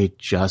 I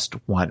just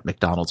want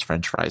McDonald's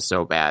French fries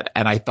so bad.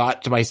 And I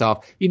thought to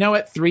myself, you know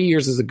what? 3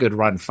 years is a good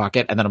run. Fuck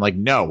it. And then I'm like,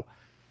 no,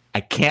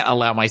 I can't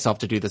allow myself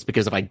to do this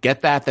because if I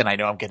get that, then I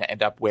know I'm going to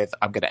end up with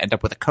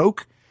a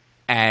Coke,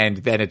 and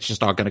then it's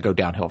just all going to go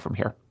downhill from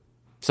here.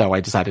 So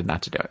I decided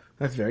not to do it.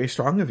 That's very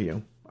strong of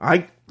you.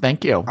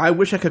 Thank you. I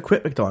wish I could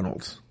quit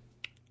McDonald's.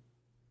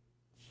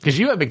 Because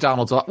you have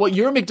McDonald's. Well,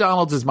 your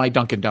McDonald's is my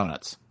Dunkin'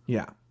 Donuts.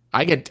 Yeah.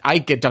 I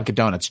get Dunkin'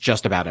 Donuts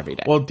just about every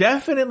day. Well,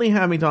 definitely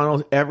have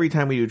McDonald's every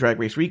time we do Drag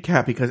Race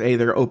Recap because A,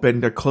 they're open,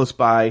 they're close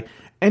by,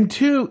 and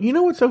 2, you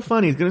know what's so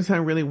funny? It's going to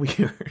sound really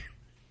weird.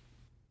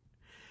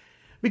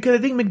 Because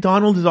I think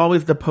McDonald's is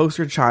always the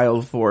poster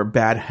child for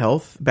bad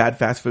health, bad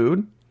fast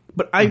food.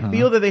 But I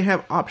feel that they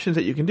have options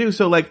that you can do.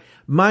 So, like,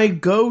 my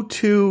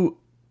go-to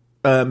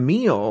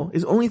meal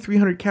is only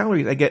 300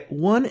 calories. I get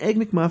 1 Egg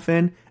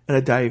McMuffin and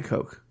a Diet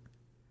Coke.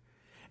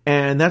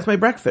 And that's my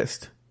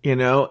breakfast,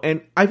 and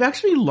I've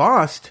actually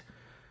lost,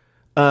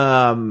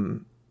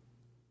 since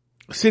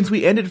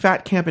we ended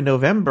Fat Camp in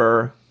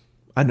November,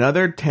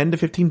 another 10 to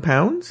 15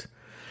 pounds.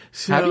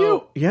 So, have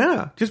you?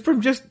 Yeah.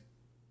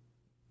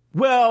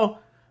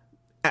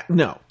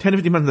 No, 10 to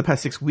 15 pounds in the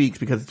past 6 weeks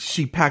because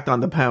she packed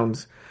on the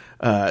pounds,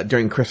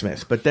 during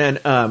Christmas. But then,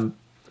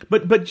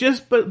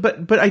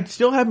 but I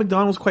still have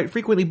McDonald's quite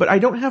frequently, but I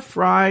don't have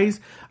fries.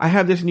 I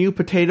have this new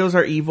potatoes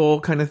are evil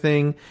kind of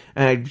thing,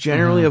 and I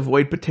generally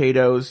avoid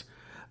potatoes.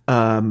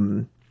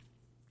 And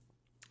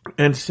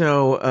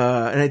so,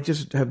 and I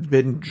just have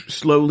been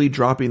slowly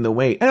dropping the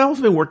weight, and I've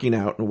also been working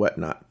out and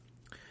whatnot.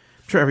 I'm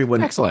sure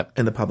everyone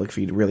in the public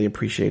feed really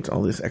appreciates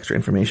all this extra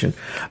information.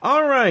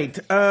 All right.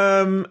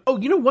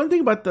 One thing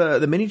about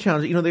the mini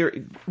challenge,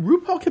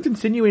 RuPaul kept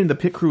insinuating the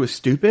pit crew was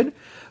stupid.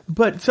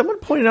 But someone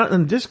pointed out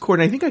on Discord,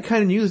 and I think I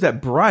kind of knew this,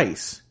 that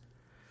Bryce,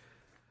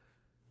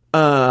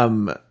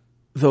 the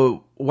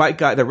white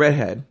guy, the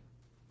redhead,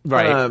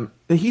 right?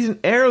 He's an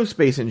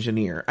aerospace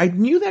engineer. I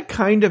knew that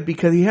kind of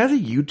because he has a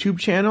YouTube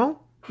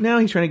channel now.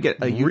 He's trying to get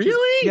a YouTube.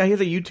 Really? Yeah, he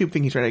has a YouTube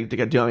thing he's trying to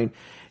get going,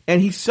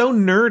 and he's so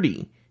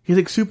nerdy. He's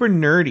like super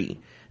nerdy,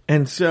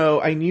 and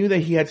so I knew that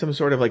he had some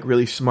sort of like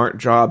really smart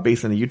job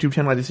based on the YouTube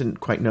channel. I just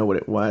didn't quite know what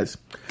it was.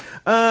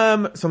 So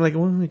I'm like,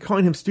 well, I'm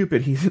calling him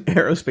stupid. He's an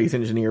aerospace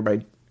engineer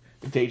by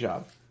day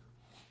job.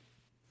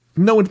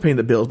 No one's paying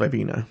the bills by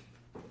being a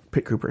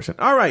pit crew person.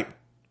 All right.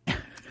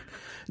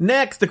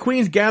 Next, the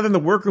queens gather in the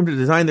workroom to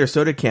design their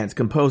soda cans,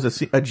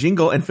 compose a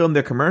jingle, and film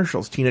their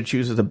commercials. Tina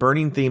chooses a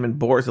burning theme and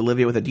bores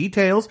Olivia with the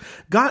details.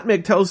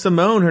 Gottmik tells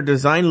Simone her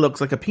design looks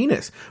like a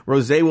penis.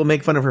 Rosé will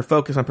make fun of her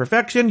focus on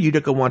perfection.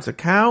 Utica wants a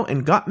cow,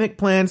 and Gottmik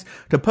plans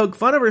to poke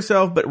fun of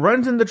herself, but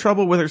runs into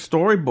trouble with her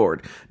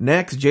storyboard.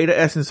 Next, Jada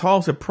Essence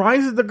Hall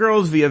surprises the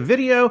girls via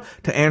video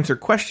to answer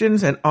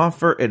questions and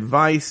offer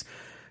advice.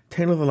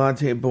 Taylor the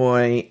Latte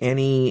Boy,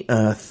 any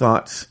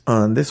thoughts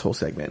on this whole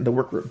segment, the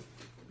workroom?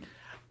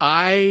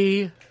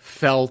 I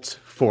felt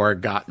for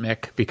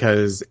Gottmik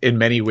because in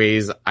many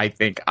ways, I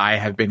think I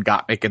have been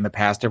Gottmik in the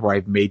past where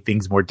I've made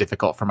things more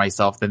difficult for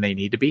myself than they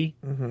need to be.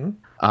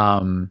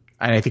 And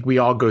I think we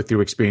all go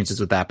through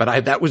experiences with that.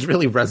 But that was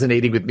really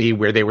resonating with me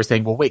where they were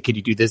saying, well, wait, can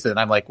you do this? And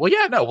I'm like, well,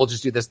 yeah, no, we'll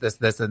just do this, this,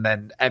 this. And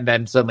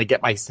then suddenly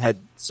get my head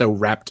so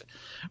wrapped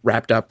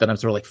up that I'm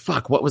sort of like,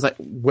 fuck, what was I,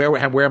 where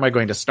am I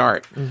going to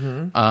start?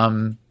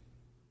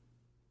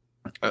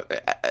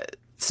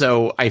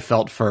 So I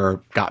felt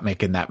for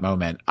Gottmik in that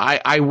moment.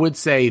 I would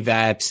say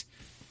that,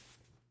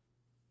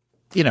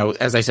 you know,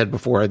 as I said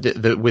before,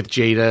 with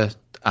Jada,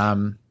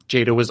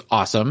 Jada was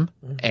awesome,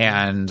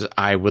 and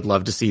I would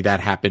love to see that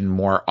happen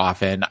more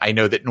often. I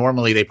know that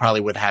normally they probably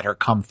would have had her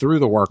come through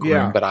the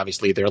workroom, but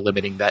obviously they're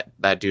limiting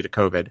that due to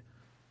COVID.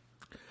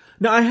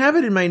 No, I have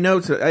it in my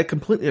notes. I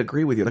completely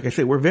agree with you. Like I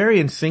said, we're very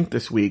in sync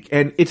this week,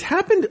 and it's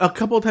happened a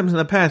couple of times in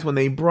the past when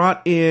they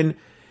brought in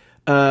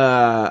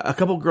a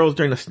couple girls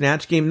during the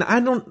Snatch Game.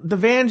 The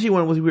Vanjie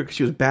one was weird because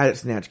she was bad at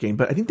Snatch Game,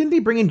 but I think didn't they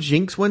bring in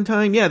Jinx one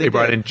time? Yeah, they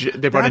brought in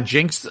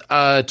Jinx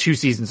 2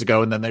 seasons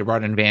ago, and then they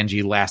brought in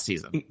Vanjie last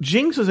season.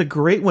 Jinx was a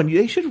great one.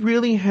 They should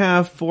really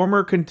have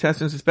former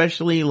contestants,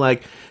 especially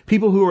like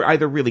people who are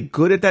either really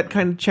good at that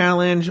kind of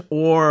challenge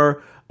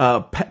or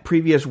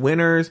previous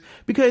winners,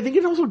 because I think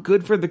it's also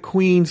good for the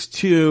queens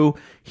to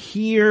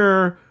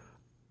hear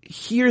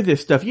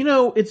this stuff. You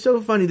know, it's so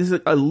funny. This is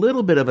a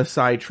little bit of a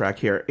sidetrack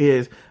here.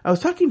 I was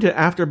talking to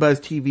AfterBuzz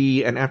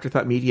TV and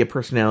Afterthought Media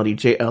personality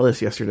Jay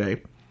Ellis yesterday,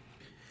 and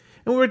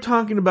we were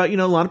talking about, you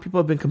know, a lot of people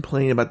have been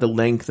complaining about the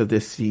length of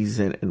this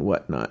season and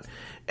whatnot,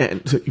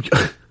 and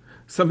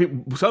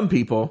some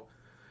people,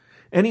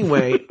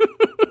 anyway.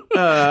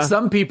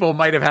 Some people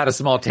might have had a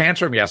small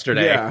tantrum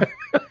yesterday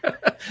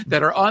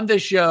that are on the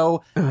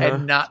show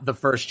and not the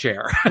first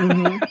chair.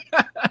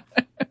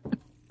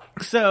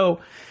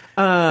 So.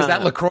 Is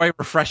that LaCroix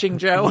refreshing,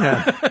 Joe?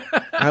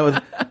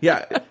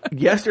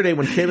 Yesterday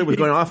when Taylor was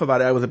going off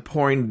about it, I was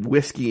pouring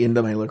whiskey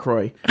into my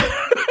LaCroix.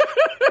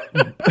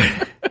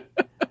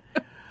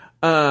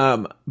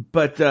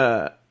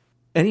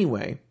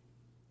 Anyway,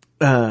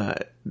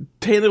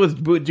 Taylor was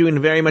doing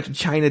very much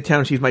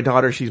Chinatown. She's my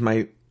daughter. She's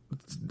my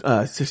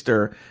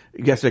sister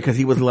yesterday, because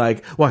he was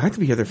like, well, I have to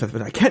be here for the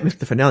finale. I can't miss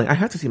the finale. I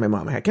have to see my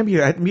mom. I can't be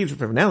here. I have to be here for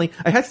the finale.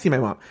 I have to see my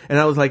mom. And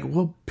I was like,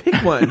 well, pick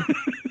one.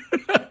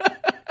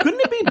 Couldn't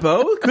it be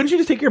both? Couldn't you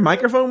just take your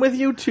microphone with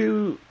you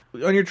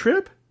on your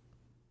trip?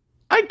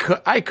 I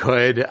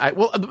could.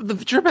 Well,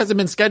 the trip hasn't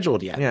been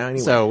scheduled yet. Yeah.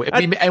 Anyway. So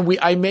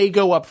I may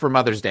go up for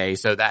Mother's Day,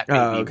 so that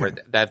may be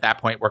at that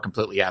point we're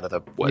completely out of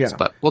the woods. Yeah.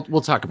 But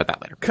we'll talk about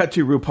that later. Cut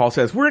to RuPaul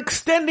says we're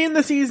extending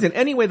the season.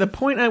 Anyway, the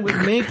point I was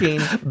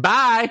making.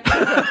 Bye.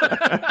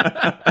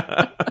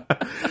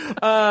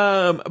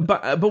 But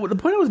the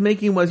point I was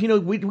making was, you know,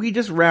 we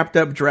just wrapped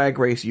up Drag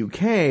Race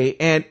UK,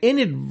 and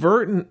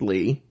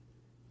inadvertently,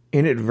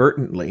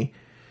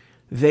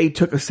 they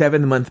took a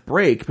 7-month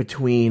break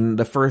between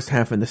the first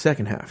half and the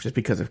second half just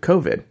because of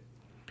COVID.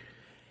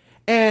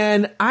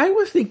 And I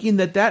was thinking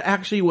that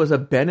actually was a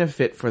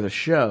benefit for the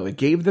show. It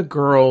gave the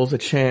girls a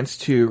chance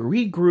to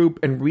regroup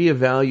and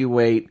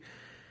reevaluate,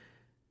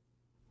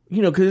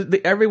 you know, because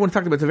everyone's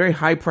talking about it's a very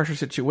high pressure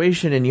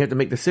situation and you have to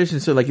make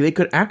decisions. So like they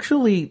could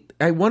actually,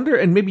 I wonder,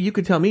 and maybe you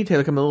could tell me,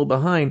 Taylor, I'm a little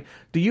behind.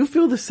 Do you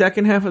feel the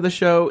second half of the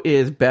show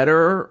is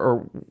better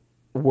or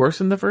worse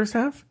than the first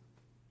half?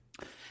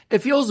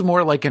 It feels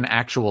more like an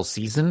actual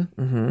season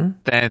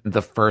than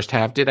the first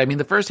half did. I mean,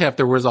 the first half,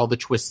 there was all the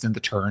twists and the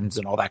turns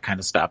and all that kind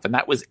of stuff. And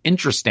that was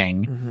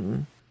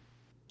interesting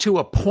to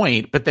a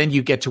point. But then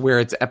you get to we're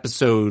at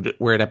episode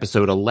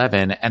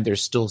 11 and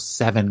there's still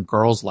 7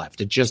 girls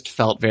left. It just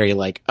felt very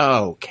like,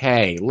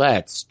 okay,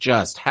 let's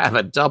just have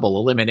a double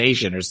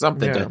elimination or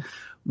something to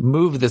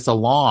move this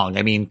along.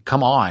 I mean,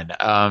 come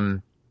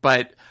on.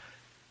 But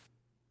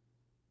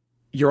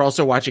you're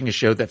also watching a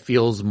show that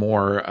feels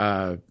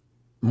more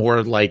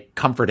like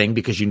comforting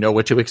because you know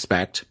what to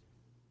expect.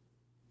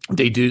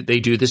 They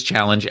do this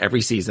challenge every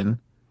season.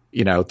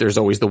 You know, there's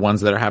always the ones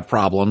that have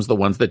problems, the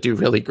ones that do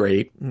really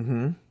great.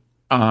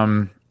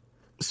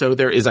 So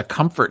there is a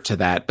comfort to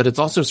that, but it's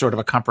also sort of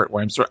a comfort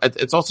where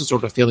it's also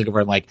sort of a feeling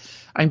where I'm like,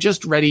 I'm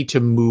just ready to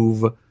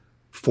move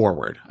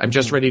forward. I'm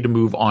just ready to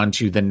move on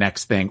to the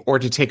next thing or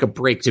to take a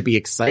break to be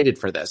excited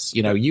for this.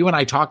 You know, you and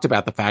I talked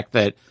about the fact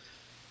that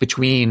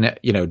between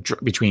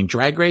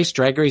Drag Race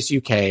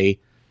UK,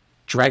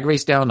 Drag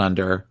Race Down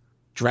Under,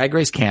 Drag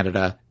Race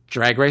Canada,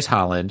 Drag Race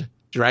Holland,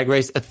 Drag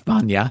Race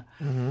España,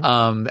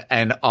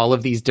 and all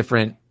of these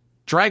different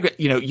drag,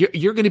 you know,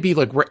 you're going to be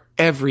like where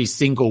every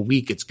single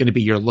week it's going to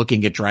be you're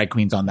looking at drag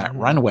queens on that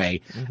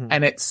runway.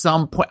 And at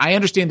some point, I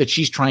understand that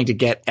she's trying to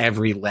get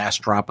every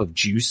last drop of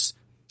juice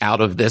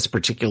out of this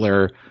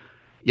particular,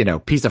 you know,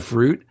 piece of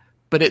fruit.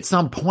 But at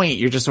some point,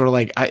 you're just sort of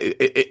like,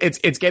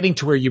 it's getting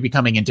to where you're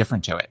becoming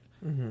indifferent to it,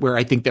 where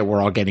I think that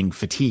we're all getting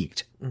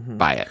fatigued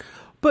by it.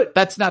 But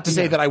that's not to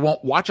say that I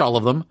won't watch all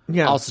of them.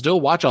 Yeah. I'll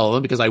still watch all of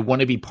them because I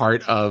want to be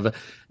part of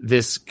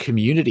this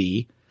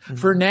community.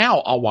 For now,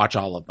 I'll watch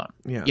all of them.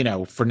 Yeah. You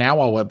know, for now,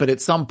 I'll. But at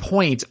some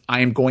point,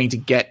 I'm going to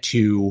get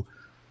to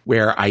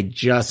where I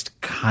just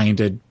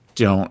kind of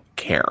don't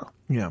care. care.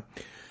 Yeah.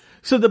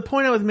 So the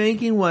point I was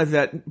making was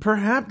that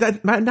perhaps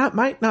that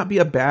might not be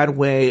a bad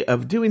way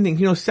of doing things.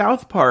 You know,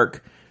 South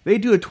Park, they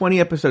do a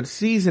 20-episode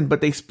season,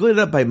 but they split it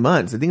up by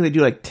months. I think they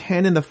do like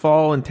 10 in the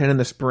fall and 10 in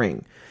the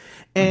spring.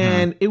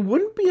 And it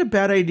wouldn't be a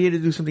bad idea to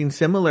do something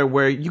similar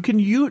where you can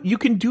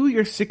do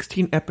your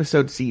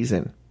 16-episode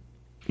season,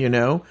 you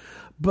know,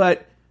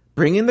 but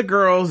bring in the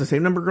girls, the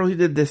same number of girls you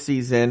did this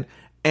season,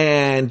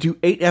 and do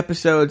 8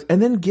 episodes,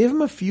 and then give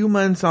them a few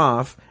months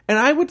off. And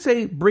I would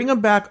say bring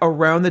them back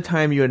around the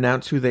time you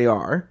announce who they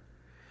are,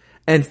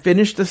 and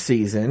finish the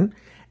season,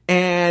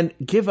 and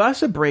give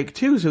us a break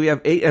too. So we have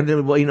 8, and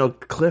then, well, you know,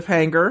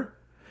 cliffhanger,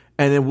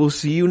 and then we'll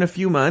see you in a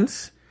few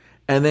months,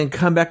 and then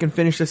come back and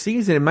finish the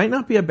season. It might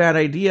not be a bad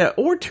idea,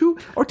 or to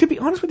be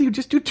honest with you,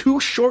 just do 2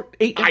 short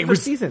 8-episode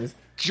seasons.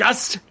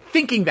 Just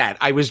thinking that.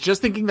 I was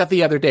just thinking that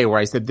the other day, where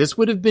I said this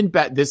would have been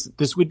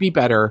this would be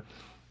better.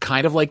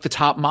 Kind of like the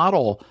Top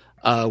Model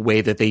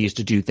way that they used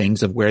to do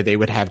things, of where they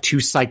would have 2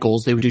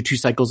 cycles. They would do 2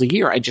 cycles a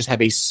year. I just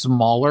have a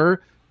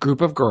smaller group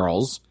of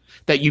girls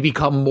that you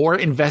become more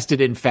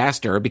invested in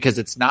faster, because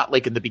it's not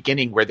like in the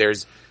beginning where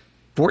there's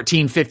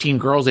 14, 15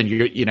 girls and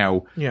you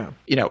know,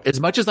 as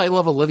much as I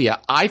love Olivia,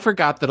 I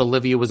forgot that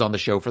Olivia was on the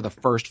show for the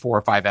first 4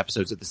 or 5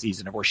 episodes of the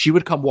season, where she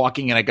would come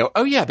walking and I go,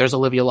 oh yeah, there's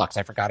Olivia Lux.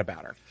 I forgot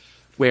about her.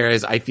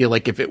 Whereas I feel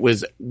like if it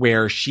was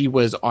where she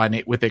was on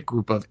it with a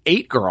group of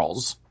 8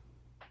 girls,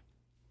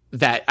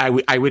 that I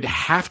would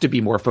have to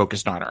be more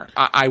focused on her.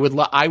 I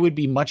would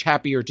be much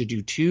happier to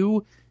do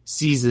 2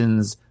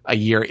 seasons a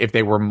year if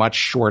they were much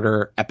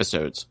shorter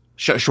episodes,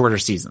 shorter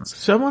seasons.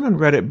 Someone on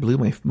Reddit blew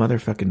my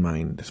motherfucking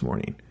mind this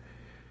morning.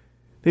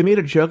 They made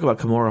a joke about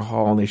Kimora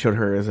Hall, and they showed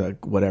her as a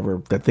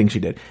whatever, that thing she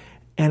did.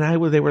 And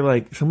they were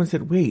like, someone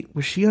said, wait,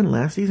 was she on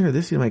last season or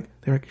this season?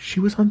 They're like, she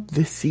was on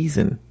this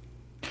season.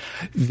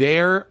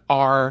 There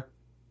are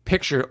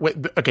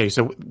okay,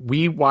 so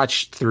we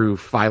watched through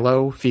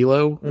Philo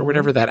or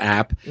whatever, that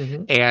app,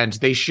 and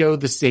they show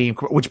the same,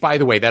 which, by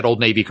the way, that Old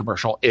Navy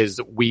commercial is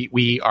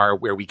we are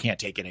where we can't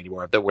take it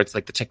anymore. Where it's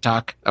like the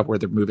TikTok of where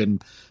they're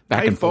moving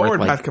back and forth.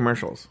 Forward past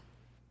commercials.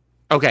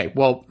 Okay,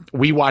 well,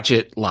 we watch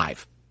it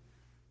live.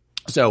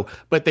 So,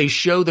 but they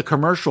show the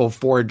commercial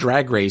for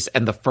Drag Race,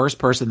 and the first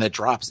person that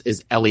drops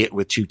is Elliot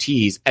with 2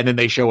 T's. And then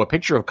they show a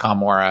picture of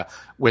Kimora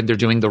when they're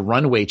doing the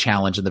runway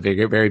challenge in the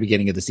very, very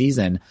beginning of the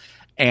season.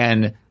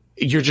 And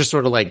you're just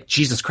sort of like,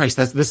 Jesus Christ,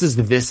 this is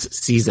this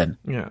season.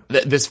 Yeah.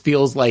 This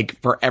feels like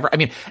forever. I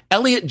mean,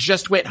 Elliot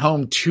just went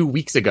home 2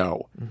 weeks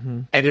ago,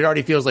 and it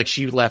already feels like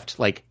she left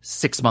like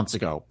 6 months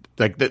ago.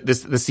 Like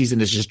this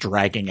season is just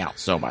dragging out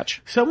so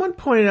much. Someone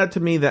pointed out to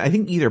me that I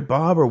think either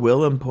Bob or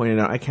Willem pointed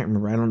out, I can't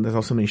remember, I don't, there's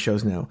also so many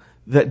shows now,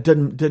 that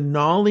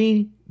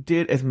Denali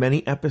did as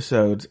many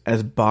episodes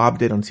as Bob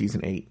did on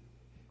season 8.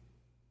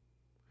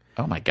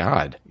 Oh my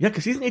God. Yeah,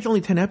 because season 8's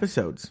only 10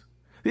 episodes.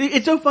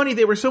 It's so funny.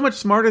 They were so much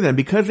smarter then,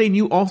 because they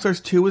knew All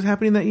Stars 2 was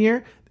happening that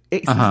year.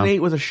 Season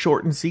 8 was a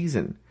shortened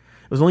season.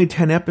 It was only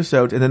 10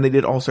 episodes, and then they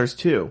did All Stars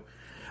 2.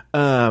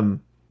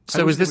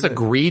 So is this a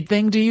greed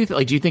thing? Do you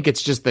do you think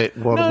it's just that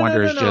World of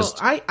Wonder is just?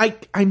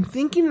 I'm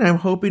thinking and I'm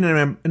hoping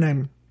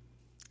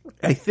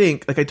I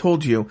think, like I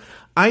told you,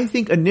 I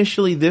think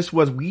initially this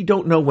was, we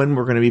don't know when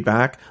we're going to be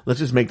back. Let's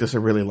just make this a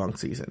really long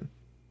season.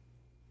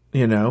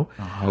 You know?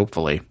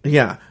 Hopefully.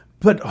 Yeah.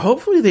 But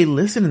hopefully they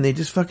listen and they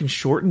just fucking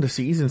shorten the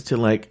seasons to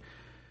like,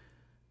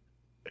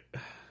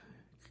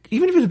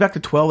 even if it's back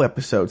to 12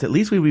 episodes, at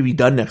least we would be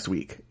done next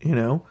week, you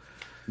know?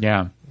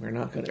 Yeah. We're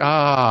not going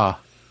to.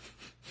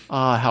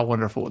 How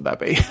wonderful would that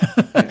be?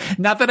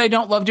 Not that I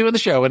don't love doing the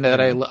show and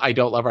that I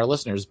don't love our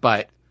listeners,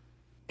 but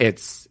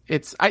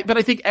but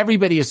I think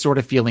everybody is sort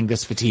of feeling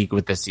this fatigue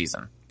with this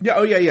season. Yeah.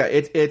 Oh yeah.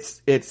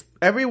 It's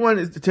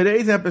everyone,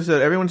 today's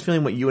episode, everyone's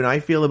feeling what you and I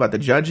feel about the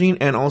judging,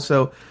 and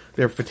also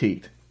they're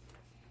fatigued.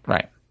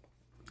 Right.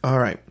 All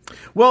right.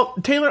 Well,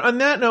 Taylor, on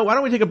that note, why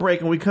don't we take a break,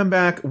 and when we come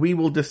back, we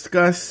will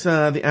discuss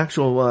the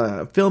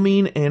actual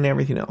filming and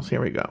everything else.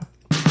 Here we go.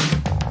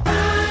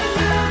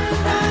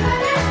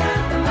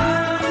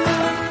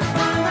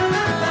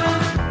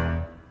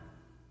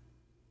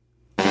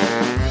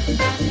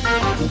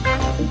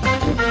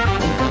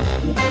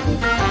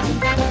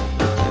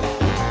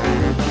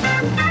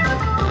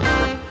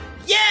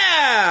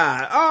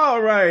 Yeah!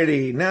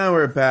 Alrighty. Now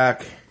we're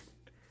back.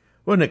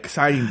 What an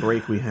exciting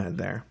break we had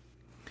there.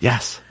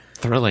 Yes.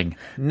 Thrilling.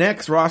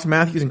 Next, Ross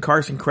Matthews and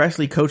Carson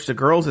Kressley coach the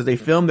girls as they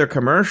film their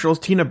commercials.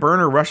 Tina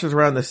Burner rushes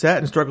around the set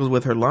and struggles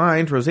with her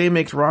lines. Rosé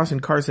makes Ross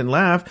and Carson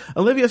laugh.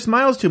 Olivia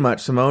smiles too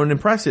much. Simone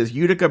impresses.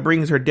 Utica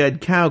brings her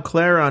dead cow,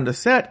 Clara, onto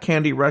set.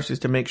 Candy rushes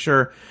to make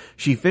sure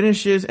she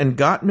finishes. And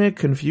Gottmik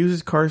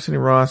confuses Carson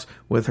and Ross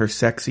with her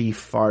sexy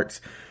farts.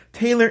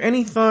 Taylor,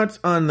 any thoughts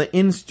on the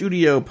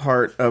in-studio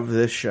part of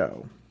this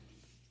show?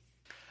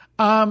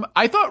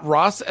 I thought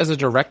Ross as a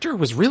director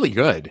was really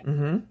good.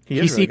 Mm-hmm.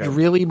 He seemed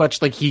really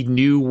much like he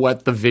knew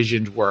what the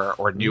visions were,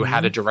 or knew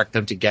how to direct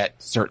them to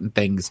get certain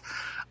things.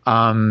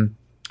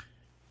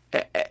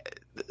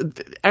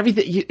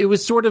 everything. It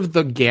was sort of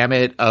the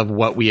gamut of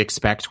what we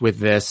expect with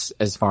this,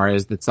 as far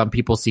as that some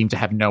people seem to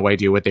have no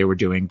idea what they were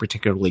doing,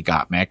 particularly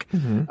Gottmik.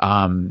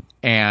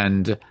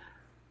 And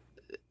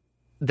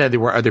then there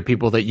were other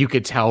people that you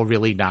could tell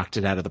really knocked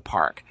it out of the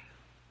park.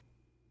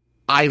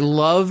 I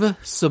love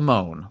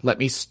Simone. Let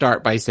me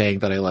start by saying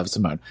that I love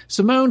Simone.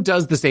 Simone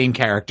does the same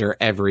character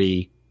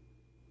every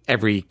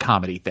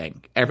comedy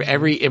thing,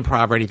 every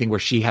improv or anything where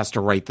she has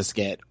to write the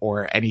skit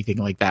or anything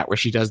like that, where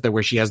she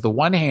has the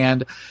one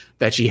hand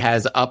that she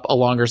has up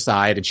along her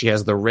side and she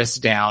has the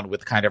wrist down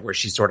with kind of where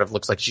she sort of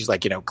looks like she's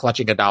like,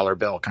 clutching a dollar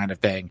bill kind of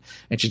thing.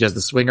 And she does the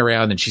swing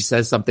around and she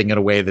says something in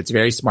a way that's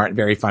very smart and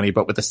very funny,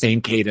 but with the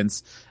same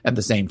cadence and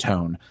the same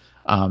tone.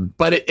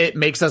 But it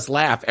makes us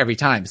laugh every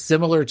time.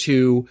 Similar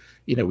to,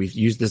 we've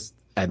used this,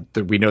 and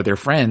we know they're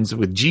friends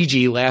with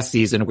Gigi last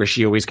season, where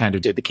she always kind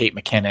of did the Kate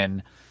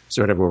McKinnon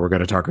sort of, where we're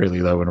going to talk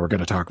really low and we're going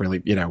to talk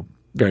really,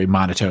 very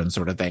monotone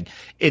sort of thing.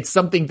 It's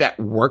something that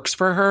works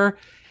for her.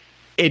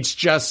 It's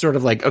just sort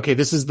of like, okay,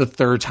 this is the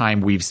third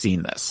time we've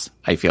seen this,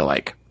 I feel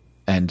like.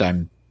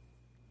 And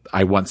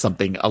I want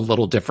something a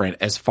little different,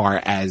 as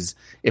far as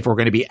if we're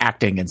going to be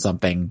acting in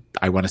something,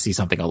 I want to see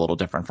something a little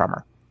different from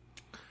her.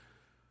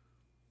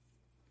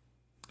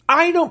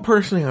 I don't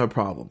personally have a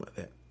problem with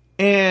it.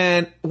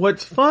 And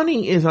what's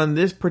funny is on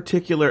this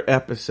particular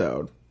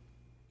episode,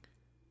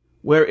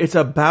 where it's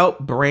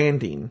about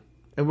branding,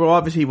 and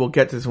we'll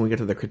get to this when we get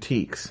to the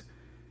critiques,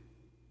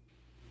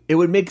 it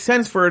would make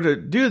sense for her to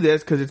do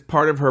this because it's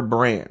part of her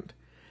brand.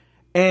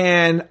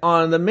 And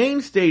on the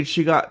main stage,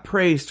 she got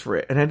praised for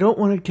it. And I don't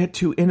want to get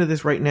too into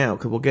this right now,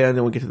 because we'll get into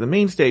it when we get to the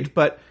main stage,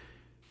 but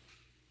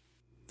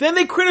then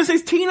they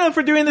criticize Tina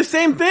for doing the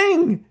same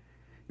thing.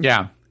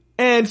 Yeah.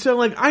 And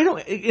so,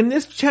 in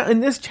this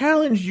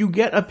challenge, you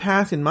get a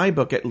pass, in my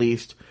book at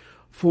least,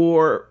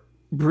 for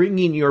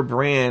bringing your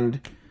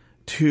brand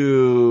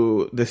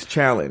to this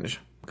challenge.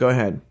 Go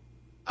ahead.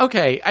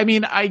 Okay. I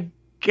mean, I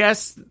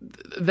guess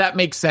that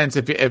makes sense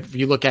if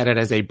you look at it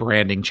as a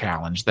branding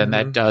challenge, then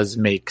that does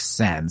make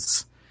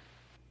sense.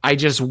 I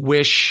just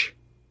wish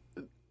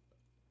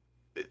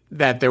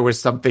that there was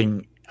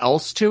something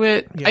else to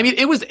it. Yeah. I mean,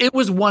 it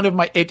was one of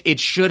my,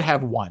 it should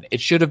have won. It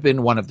should have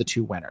been one of the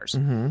two winners.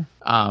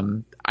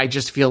 I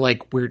just feel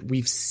like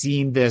we've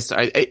seen this,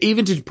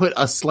 even to put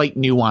a slight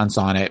nuance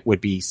on it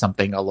would be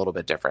something a little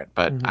bit different,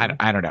 but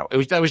I don't know.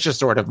 That was just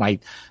sort of my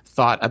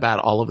thought about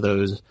all of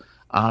those,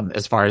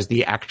 as far as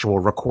the actual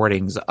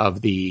recordings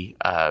of the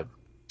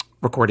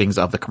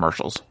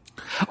commercials.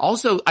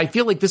 Also, I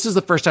feel like this is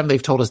the first time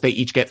they've told us they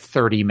each get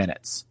 30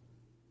 minutes.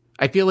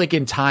 I feel like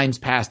in times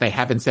past, they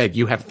haven't said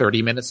you have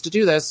 30 minutes to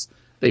do this.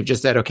 They've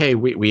just said, okay,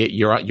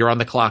 you're on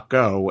the clock,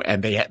 go.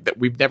 And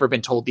we've never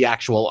been told the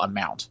actual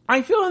amount.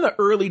 I feel in the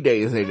early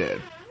days they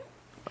did.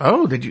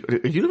 Oh, did you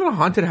live in a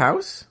haunted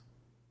house?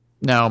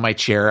 No, my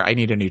chair. I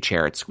need a new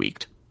chair. It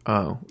squeaked.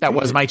 Oh. That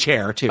was my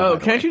chair too. Oh,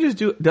 can't you just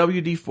do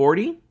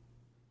WD-40?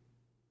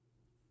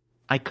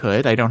 I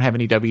could. I don't have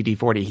any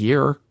WD-40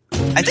 here.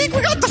 I think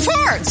we got the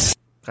farts.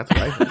 That's what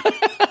I think.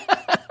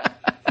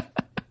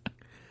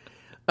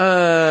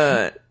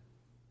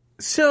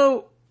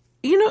 So,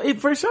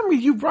 if for some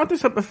reason you brought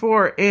this up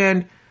before,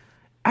 and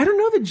I don't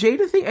know, the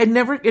Jada thing, it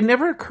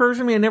never occurs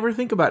to me. I never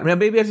think about it. Now,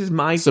 maybe that's just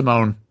my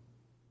Simone.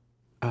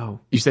 Oh,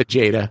 you said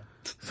Jada.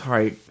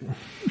 Sorry,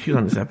 she's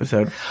on this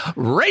episode.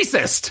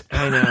 Racist.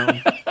 I know.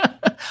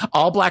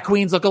 All black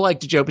queens look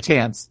alike to Joe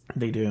Batanz.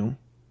 They do.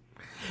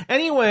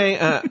 Anyway,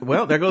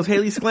 well, there goes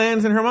Haley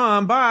Sklans and her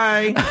mom.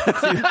 Bye.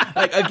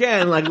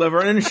 like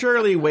Laverne and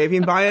Shirley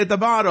waving by at the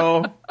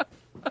bottle.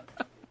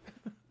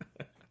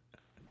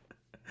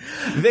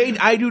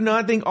 I do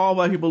not think all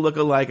black people look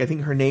alike. I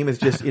think her name is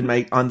just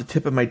on the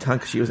tip of my tongue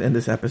because she was in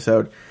this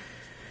episode,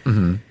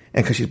 and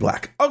because she's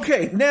black.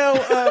 Okay, now,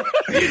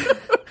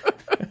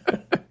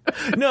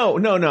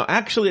 no.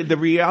 Actually, the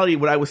reality,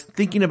 what I was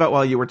thinking about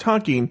while you were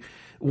talking,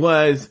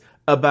 was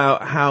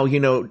about how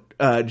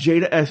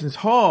Jada Essence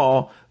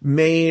Hall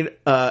made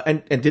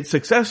and did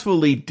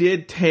successfully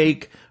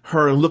take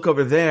her look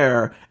over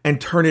there and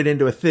turn it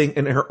into a thing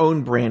in her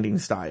own branding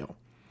style.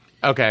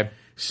 Okay.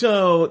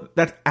 So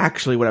that's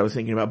actually what I was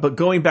thinking about. But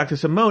going back to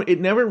Simone, it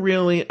never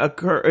really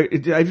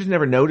occurred. I just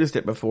never noticed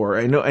it before.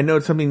 I know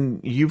it's something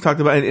you've talked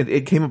about, and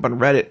it came up on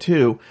Reddit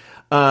too.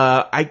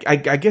 I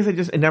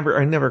guess I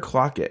never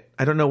clock it.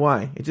 I don't know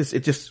why. It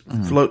just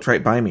floats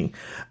right by me.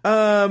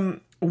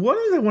 One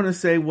thing I want to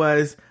say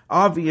was,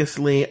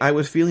 obviously, I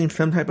was feeling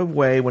some type of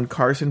way when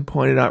Carson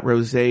pointed out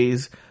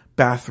Rosé's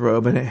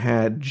bathrobe and it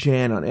had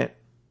Jan on it.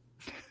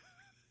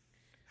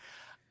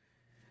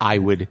 I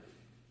would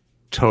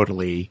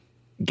totally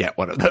get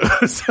one of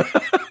those.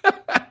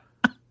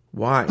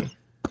 Why?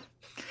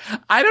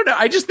 I don't know.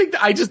 I just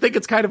think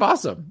it's kind of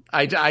awesome.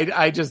 I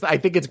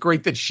think it's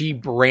great that she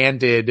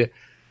branded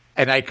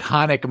an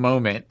iconic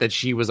moment that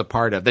she was a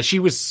part of, that she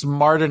was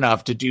smart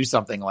enough to do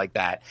something like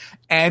that,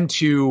 and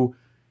to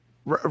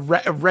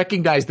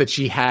recognize that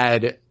she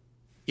had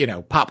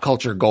pop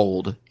culture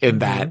gold in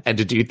that and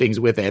to do things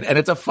with it. And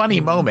it's a funny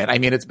moment. I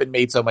mean, it's been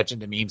made so much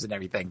into memes and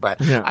everything,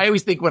 but I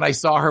always think when I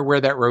saw her wear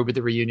that robe at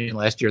the reunion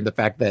last year and the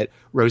fact that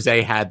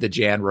Rosé had the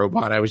Jan robe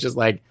on, I was just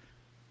like,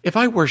 if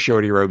I wore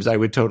shorty robes, I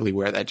would totally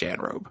wear that Jan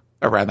robe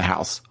around the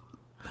house.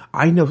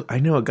 I know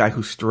a guy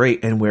who's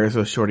straight and wears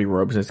those shorty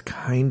robes, and it's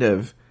kind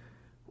of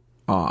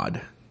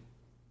odd.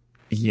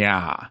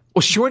 Yeah.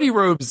 Well, shorty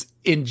robes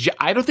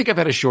I don't think I've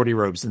had a shorty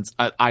robe since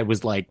I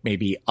was like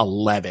maybe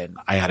 11.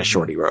 I had a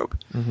shorty robe.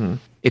 Mm-hmm.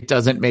 It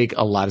doesn't make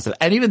a lot of sense.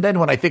 And even then,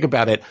 when I think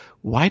about it,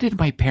 why did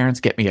my parents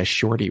get me a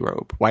shorty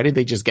robe? Why did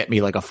they just get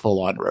me like a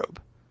full on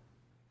robe?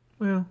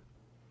 Well,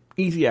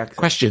 easy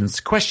access.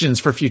 Questions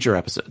for future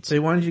episodes. They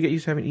wanted you to get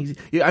used to having easy.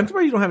 Yeah, I'm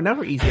surprised you don't have enough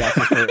for easy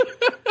access for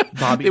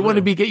Bobby. They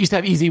wanted me to get used to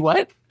have easy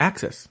what?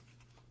 Access.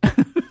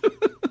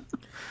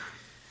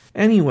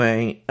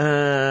 Anyway, by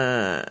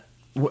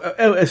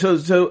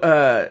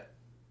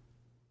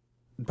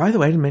the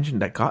way, I didn't mention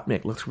that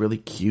Gottmik looks really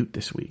cute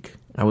this week.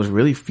 I was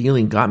really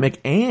feeling Gottmik,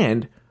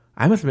 and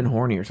I must have been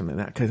horny or something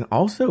like that. Because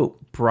also,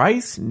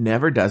 Bryce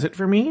never does it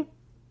for me,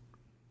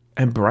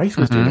 and Bryce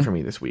was doing it for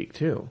me this week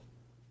too.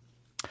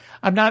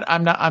 I'm not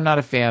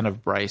a fan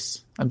of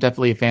Bryce. I'm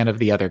definitely a fan of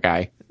the other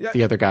guy. Yeah.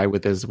 The other guy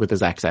with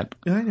his accent.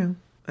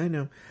 I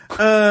know.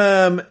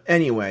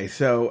 Anyway,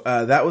 so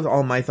that was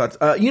all my thoughts.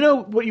 What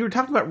you were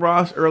talking about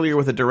Ross earlier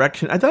with the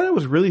direction, I thought it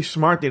was really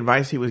smart, the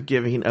advice he was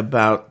giving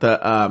about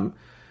the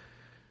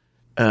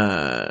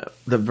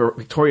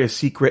Victoria's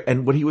Secret,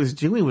 and what he was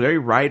doing was very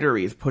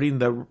writery, is putting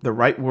the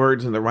right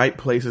words in the right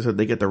places so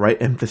they get the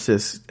right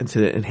emphasis and so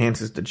it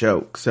enhances the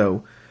joke.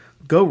 So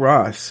go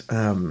Ross.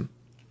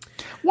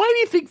 Why do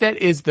you think that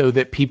is, though,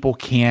 that people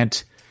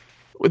can't?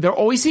 There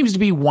always seems to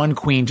be one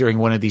queen during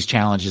one of these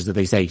challenges that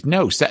they say,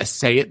 no,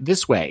 say it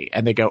this way.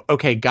 And they go,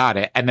 okay, got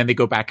it. And then they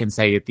go back and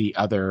say it the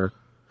other.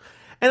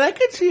 And I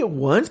could see it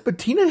once, but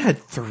Tina had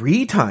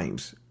 3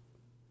 times.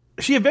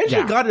 She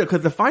eventually got it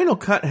because the final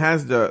cut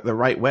has the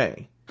right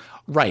way.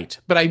 Right.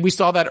 But we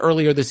saw that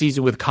earlier this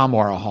season with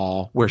Kamora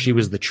Hall, where she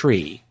was the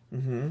tree.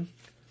 Mm-hmm.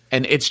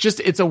 And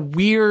it's a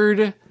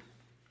weird...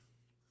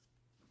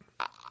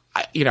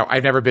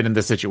 I've never been in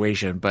this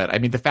situation, but I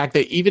mean, the fact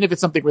that even if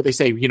it's something where they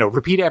say,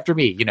 repeat after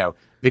me,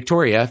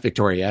 Victoria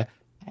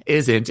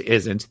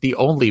isn't the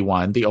only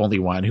one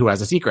who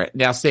has a secret.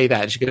 Now say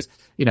that. And she goes,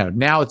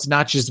 now it's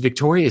not just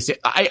Victoria's.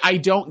 I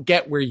don't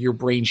get where your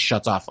brain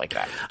shuts off like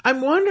that. I'm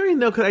wondering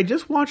though, cause I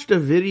just watched a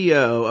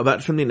video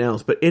about something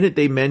else, but in it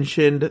they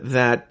mentioned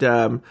that,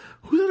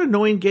 who's that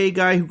annoying gay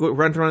guy who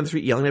runs around the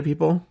street yelling at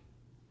people?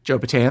 Joe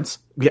Batanz?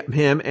 Yeah,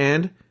 him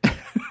and...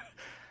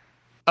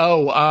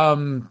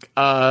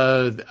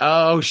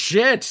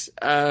 shit.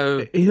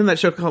 He's in that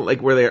show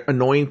called where they're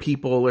annoying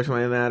people or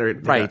something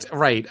like that.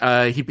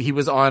 Right. He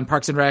was on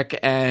Parks and Rec,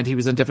 and he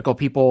was on Difficult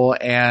People,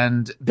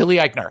 and Billy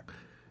Eichner.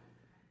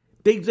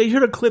 They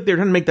showed a clip. They were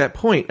trying to make that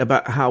point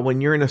about how when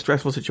you're in a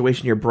stressful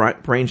situation, your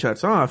brain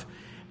shuts off.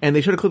 And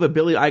they showed a clip of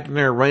Billy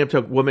Eichner running up to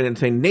a woman and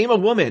saying, "Name a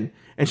woman,"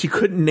 and she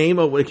couldn't name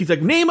a. He's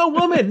like, "Name a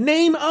woman,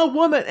 name a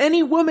woman,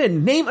 any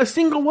woman, name a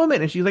single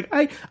woman," and she's like,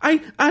 "I,"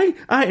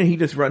 and he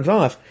just runs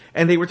off.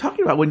 And they were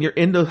talking about when you're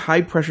in those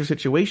high pressure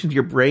situations,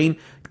 your brain,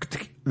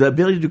 the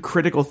ability to do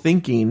critical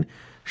thinking,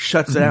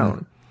 shuts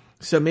down.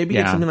 So maybe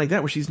it's something like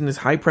that where she's in this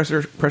high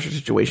pressure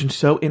situation,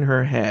 so in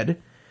her head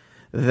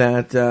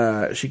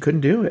that she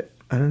couldn't do it.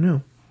 I don't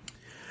know.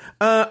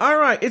 All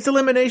right, it's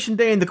Elimination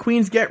Day, and the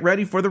queens get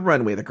ready for the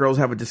runway. The girls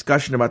have a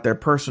discussion about their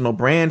personal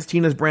brands.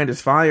 Tina's brand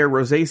is fire.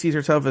 Rosé sees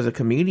herself as a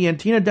comedian.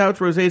 Tina doubts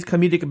Rosé's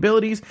comedic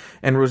abilities,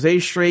 and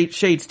Rosé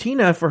shades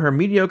Tina for her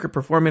mediocre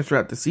performance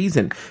throughout the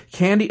season.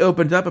 Candy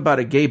opens up about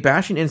a gay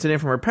bashing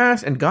incident from her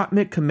past, and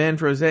Gottmik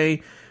commends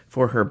Rosé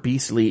for her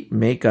beastly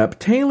makeup.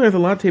 Taylor, the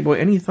Latte Boy,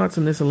 any thoughts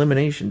on this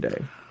Elimination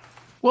Day?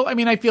 Well, I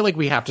mean, I feel like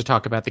we have to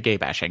talk about the gay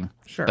bashing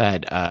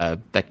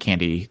that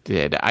Candy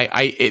did.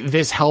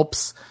 This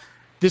helps.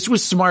 This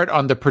was smart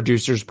on the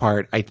producer's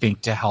part, I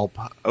think, to help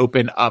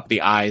open up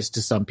the eyes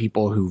to some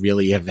people who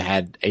really have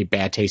had a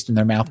bad taste in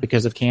their mouth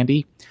because of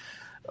Candy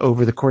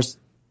over the course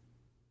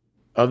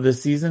of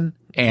this season.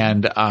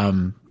 And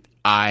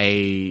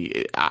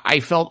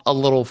I felt a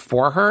little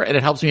for her, and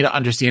it helps me to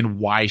understand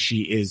why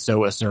she is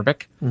so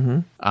acerbic.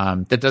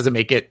 Mm-hmm. That doesn't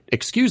make it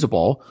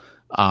excusable,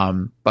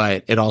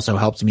 but it also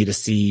helps me to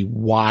see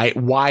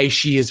why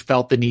she has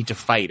felt the need to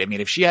fight. I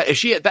mean, if she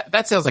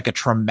that sounds like a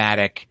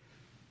traumatic.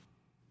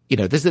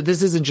 This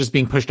isn't just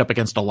being pushed up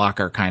against a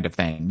locker kind of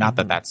thing. Not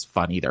that that's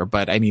fun either,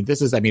 but I mean,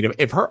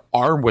 if her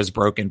arm was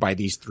broken by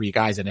these 3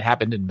 guys and it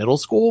happened in middle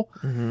school,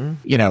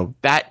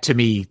 that to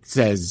me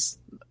says,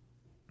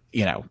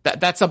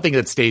 that's something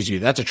that stays with you.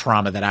 That's a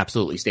trauma that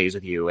absolutely stays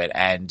with you.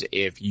 And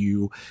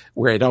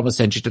where it almost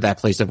sends you to that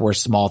place of where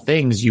small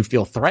things, you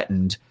feel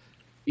threatened,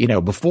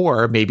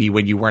 before maybe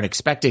when you weren't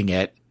expecting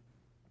it,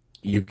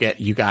 you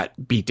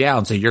got beat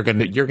down. So you're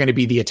going to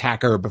be the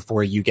attacker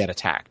before you get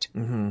attacked.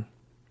 Mm-hmm.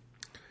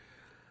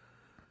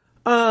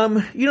 There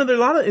are a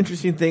lot of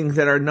interesting things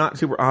that are not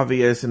super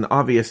obvious, and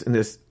obvious in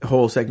this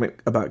whole segment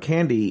about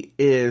Candy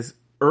is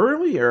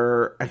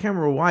earlier, I can't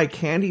remember why,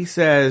 Candy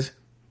says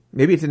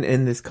maybe it's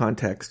in this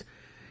context,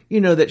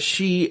 that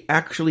she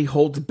actually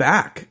holds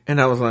back. And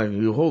I was like,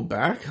 you hold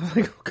back? I was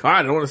like, oh God,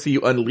 I don't want to see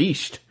you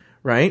unleashed,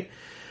 right?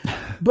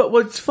 But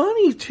what's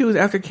funny, too, is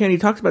after Candy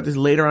talks about this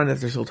later on,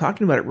 as they're still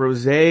talking about it,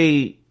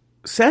 Rosé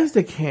says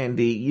to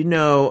Candy,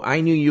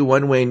 I knew you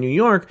one way in New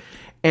York,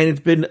 and it's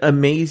been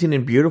amazing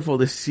and beautiful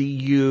to see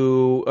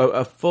you,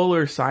 a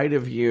fuller side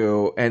of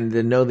you, and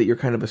to know that you're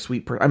kind of a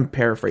sweet person. I'm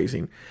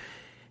paraphrasing.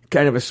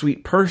 Kind of a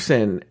sweet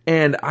person.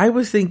 And I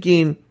was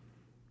thinking,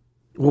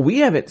 well, we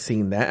haven't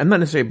seen that. I'm not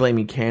necessarily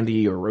blaming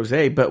Candy or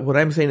Rosé, but what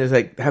I'm saying is,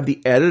 like, have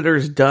the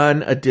editors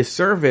done a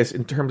disservice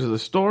in terms of the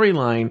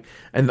storyline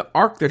and the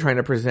arc they're trying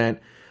to present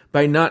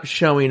by not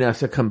showing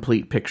us a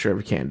complete picture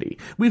of Candy?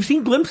 We've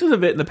seen glimpses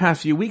of it in the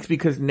past few weeks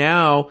because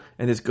now,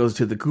 and this goes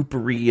to the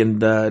goopery and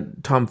the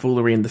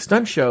tomfoolery and the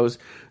stunt shows,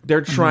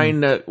 they're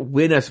trying to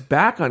win us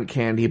back on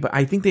Candy, but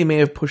I think they may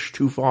have pushed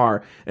too far,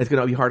 and it's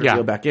going to be hard to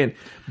reel back in.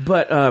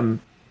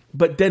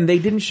 But then they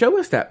didn't show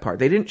us that part.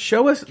 They didn't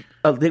show us.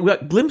 They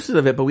got glimpses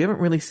of it, but we haven't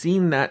really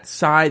seen that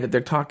side that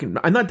they're talking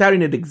about. I'm not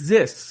doubting it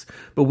exists,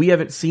 but we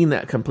haven't seen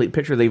that complete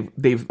picture.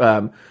 They've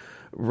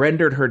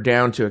rendered her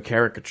down to a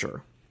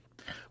caricature.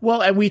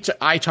 Well, and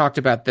I talked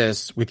about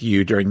this with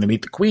you during the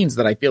Meet the Queens,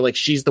 that I feel like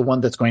she's the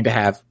one that's going to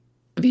have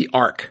the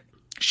arc.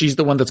 She's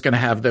the one that's going to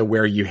have the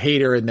where you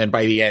hate her and then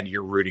by the end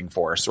you're rooting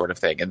for her sort of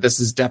thing. And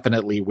this is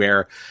definitely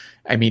where,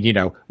 I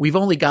mean, we've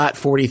only got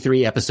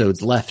 43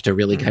 episodes left to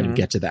really kind of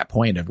get to that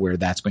point of where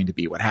that's going to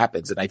be what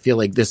happens. And I feel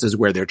like this is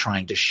where they're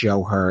trying to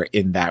show her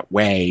in that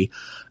way.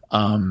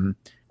 And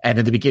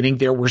in the beginning,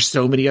 there were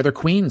so many other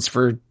queens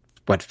for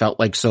what felt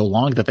like so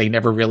long that they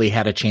never really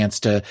had a chance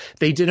to,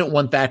 they didn't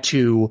want that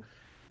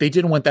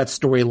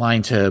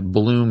storyline to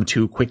bloom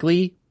too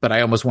quickly. But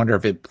I almost wonder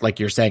if it, like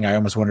you're saying, I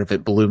almost wonder if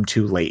it bloomed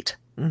too late.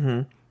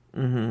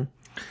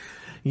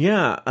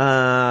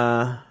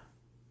 Yeah.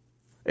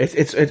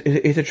 It's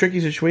a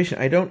tricky situation.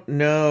 I don't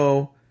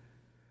know.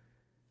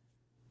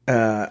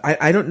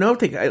 I don't know if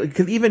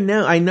because even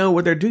now I know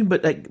what they're doing,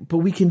 but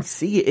we can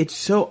see it. It's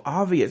so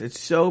obvious. It's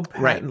so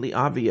patently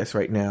obvious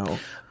right now.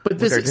 But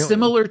this is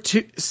similar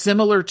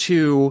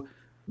to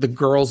the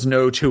girls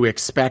know to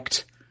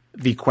expect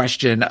the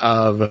question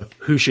of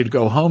who should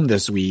go home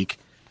this week.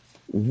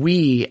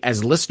 We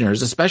as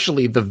listeners,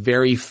 especially the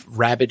very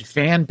rabid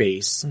fan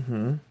base,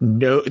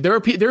 know there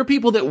are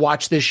people that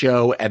watch this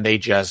show and they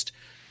just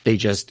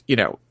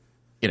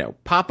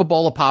pop a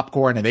bowl of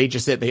popcorn and they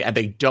just sit and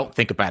they don't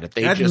think about it.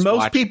 They just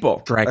watch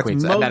drag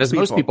queens. And that is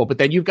most people. But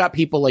then you've got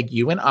people like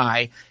you and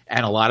I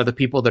and a lot of the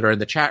people that are in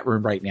the chat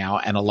room right now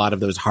and a lot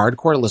of those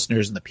hardcore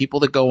listeners and the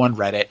people that go on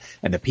Reddit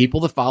and the people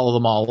that follow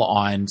them all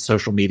on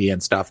social media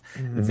and stuff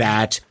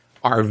that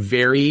are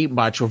very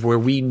much of where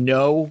we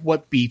know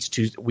what beats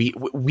to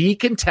we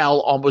can tell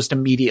almost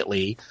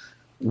immediately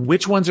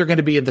which ones are going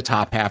to be in the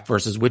top half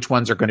versus which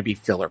ones are going to be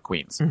filler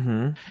queens.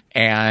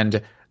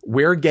 And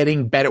we're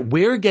getting better.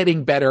 We're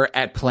getting better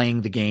at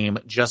playing the game,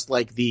 just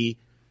like the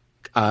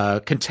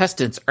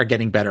contestants are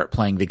getting better at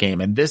playing the game.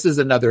 And this is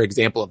another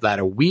example of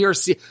that. We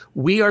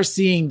are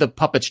seeing the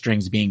puppet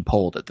strings being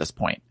pulled at this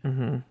point.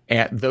 And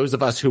those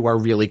of us who are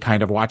really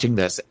kind of watching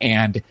this,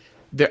 and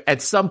there,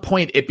 at some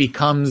point it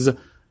becomes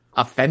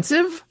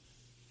offensive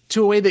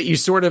to a way that you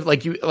sort of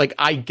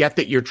I get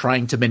that you're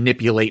trying to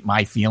manipulate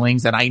my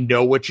feelings and I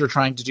know what you're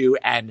trying to do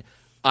and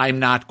I'm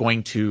not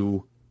going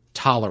to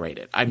tolerate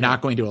it. I'm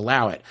not going to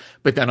allow it.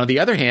 But then on the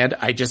other hand,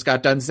 I just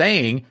got done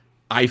saying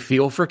I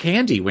feel for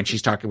Candy when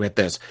she's talking about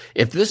this.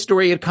 If this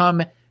story had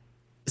come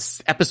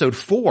episode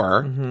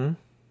 4,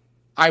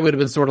 I would have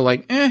been sort of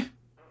like,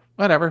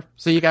 whatever.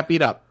 So you got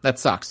beat up. That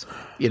sucks.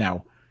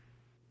 Well,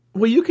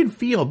 you can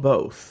feel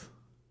both.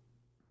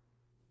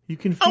 You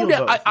can feel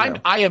both.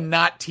 I am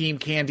not Team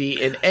Candy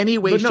in any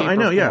way, shape, or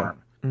form. Yeah.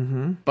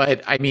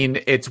 But I mean,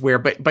 it's where,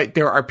 but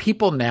there are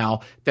people now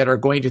that are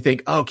going to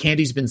think, oh,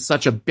 Candy's been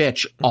such a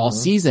bitch all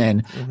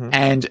season.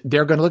 And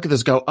they're going to look at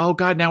this and go, oh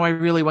God, now I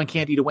really want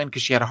Candy to win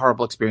because she had a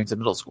horrible experience in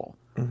middle school.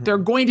 There are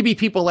going to be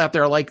people out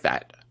there like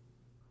that.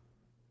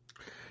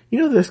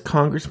 This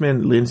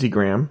Congressman Lindsey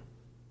Graham?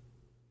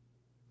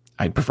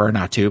 I'd prefer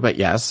not to, but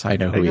yes, I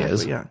know who he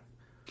is. Yeah.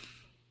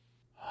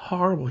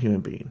 Horrible human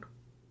being.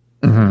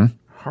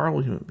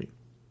 Horrible human being.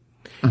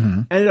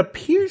 And it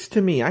appears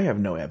to me, I have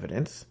no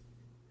evidence,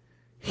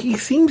 he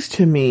seems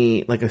to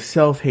me like a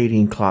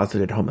self-hating,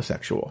 closeted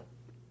homosexual.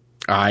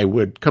 I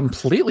would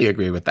completely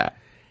agree with that.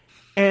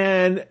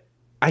 And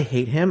I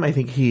hate him. I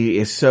think he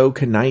is so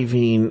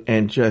conniving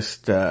and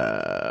just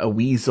a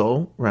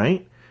weasel,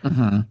 right?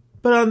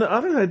 But on the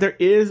other side, there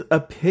is a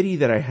pity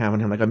that I have on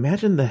him. Like,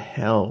 imagine the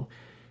hell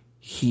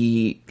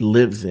he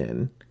lives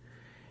in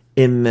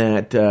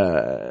that,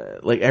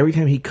 every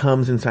time he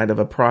comes inside of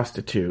a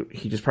prostitute,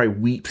 he just probably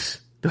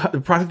weeps.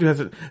 The prostitute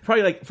has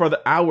probably for the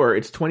hour,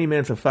 it's 20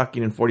 minutes of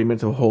fucking and 40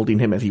 minutes of holding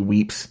him as he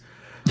weeps.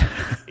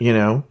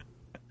 Well,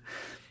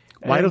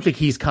 I don't think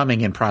he's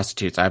coming in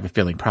prostitutes. I have a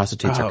feeling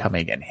prostitutes are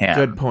coming in him.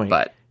 Good point.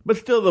 But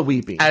still the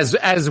weeping.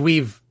 As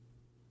we've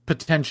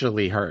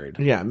potentially heard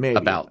maybe.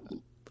 About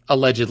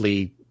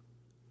allegedly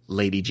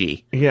Lady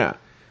G. Yeah.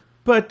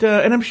 But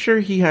and I'm sure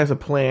he has a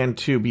plan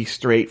to be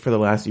straight for the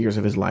last years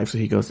of his life, so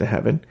he goes to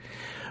heaven.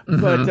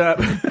 But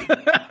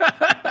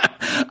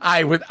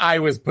I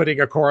was putting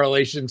a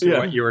correlation to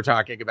what you were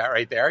talking about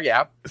right there.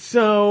 Yeah.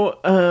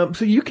 So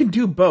you can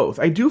do both.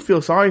 I do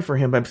feel sorry for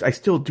him, but I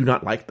still do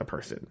not like the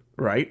person,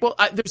 right? Well,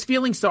 there's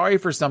feeling sorry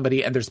for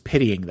somebody and there's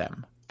pitying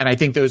them. And I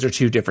think those are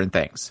two different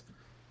things.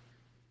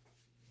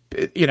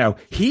 You know,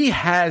 he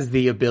has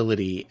the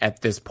ability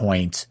at this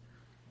point.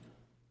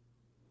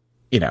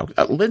 You know,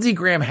 Lindsey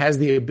Graham has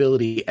the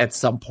ability at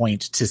some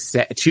point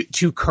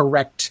to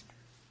correct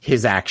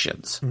his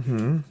actions.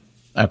 Mm-hmm.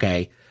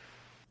 Okay.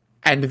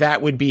 And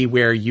that would be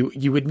where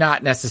you would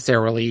not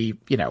necessarily,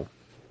 you know,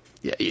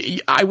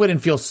 I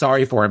wouldn't feel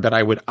sorry for him, but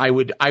I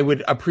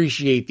would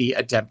appreciate the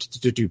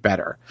attempt to do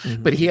better.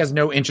 Mm-hmm. But he has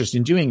no interest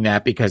in doing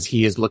that because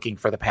he is looking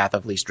for the path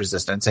of least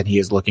resistance and he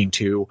is looking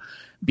to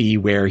be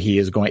where he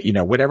is going, you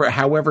know,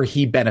 however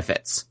he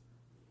benefits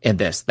in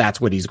this, that's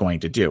what he's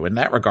going to do. In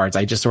that regards,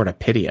 I just sort of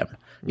pity him.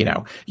 You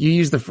know, you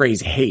use the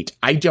phrase hate.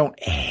 I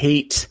don't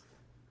hate,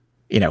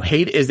 you know,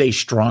 hate is a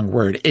strong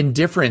word.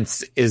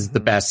 Indifference is the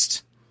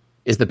best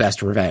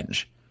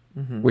revenge.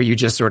 Mm-hmm. Where you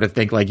just sort of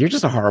think like, you're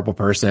just a horrible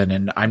person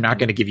and I'm not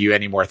going to give you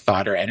any more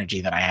thought or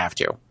energy than I have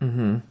to.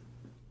 Mm-hmm.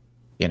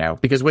 You know,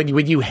 because when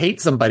you hate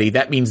somebody,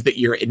 that means that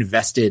you're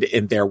invested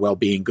in their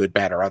well-being, good,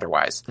 bad, or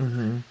otherwise.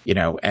 Mm-hmm. You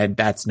know, and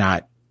that's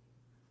not,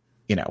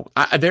 you know,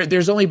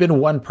 there's only been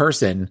one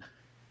person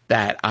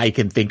that I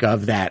can think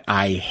of that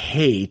I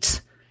hate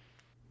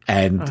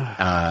and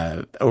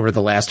over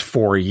the last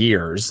 4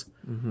 years.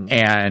 Mm-hmm.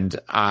 And,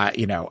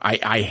 you know,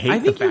 I hate the fact that... I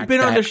think you've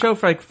been on the show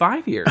for like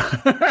 5 years.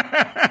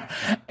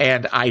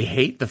 And I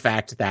hate the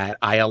fact that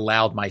I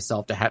allowed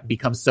myself to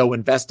become so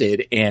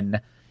invested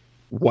in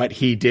what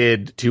he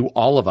did to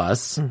all of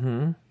us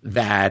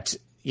that,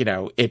 you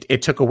know,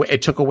 it took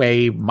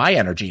away my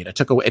energy and it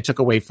took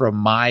away from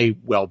my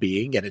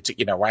well-being and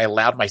you know, I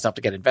allowed myself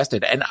to get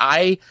invested. And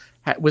I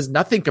was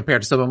nothing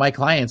compared to some of my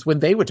clients when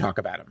they would talk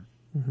about him.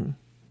 Mm-hmm.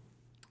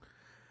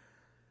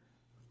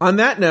 On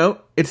that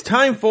note, it's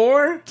time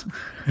for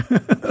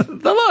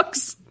the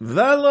looks.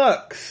 The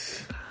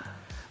looks.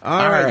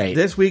 All right.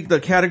 This week the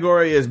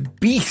category is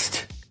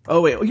Beast.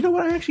 Oh wait, you know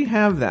what? I actually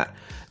have that.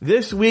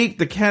 This week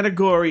the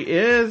category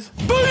is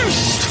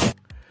Beast.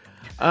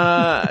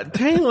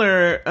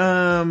 Taylor,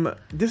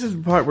 this is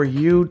the part where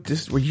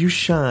you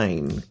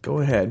shine. Go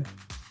ahead.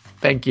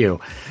 Thank you.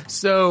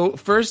 So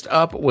first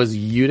up was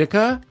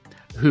Utica,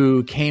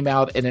 who came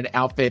out in an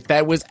outfit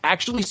that was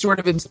actually sort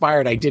of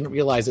inspired. I didn't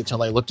realize it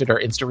till I looked at her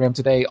Instagram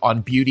today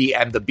on Beauty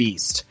and the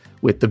Beast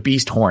with the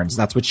beast horns.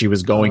 That's what she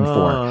was going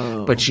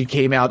for. But she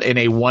came out in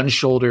a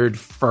one-shouldered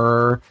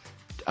fur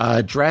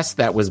dress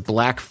that was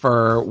black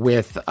fur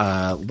with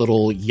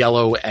little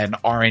yellow and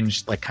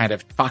orange, like kind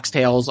of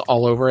foxtails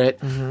all over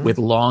it, with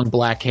long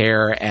black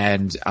hair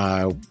and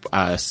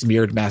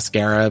smeared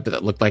mascara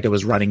that looked like it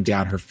was running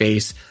down her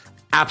face.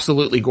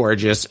 Absolutely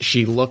gorgeous.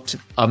 She looked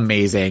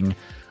amazing.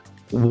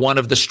 One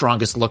of the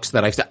strongest looks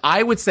that I've seen.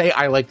 I would say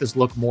I like this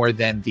look more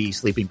than the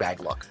sleeping bag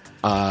look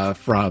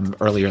from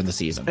earlier in the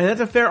season. And that's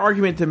a fair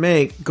argument to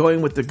make,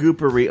 going with the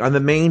goopery on the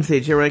main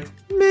stage. They were like,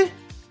 meh.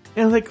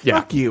 And I was like,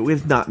 fuck you.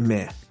 It's not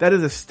meh. That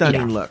is a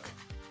stunning look.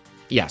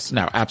 Yes,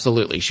 no,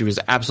 absolutely. She was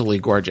absolutely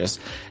gorgeous.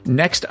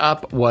 Next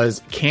up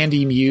was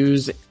Candy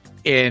Muse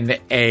in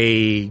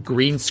a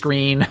green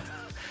screen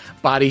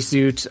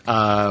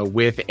bodysuit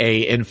with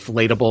a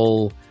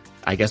inflatable,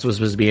 I guess was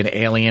supposed to be an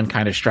alien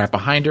kind of strap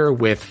behind her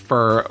with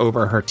fur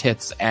over her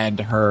tits and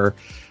her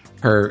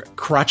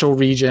crotchal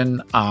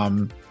region,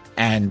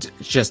 and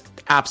just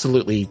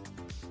absolutely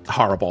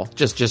horrible.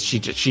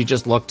 She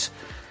just looked,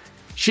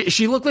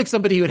 she looked like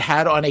somebody who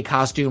had on a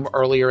costume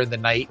earlier in the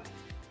night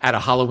at a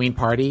Halloween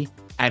party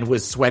and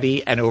was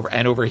sweaty and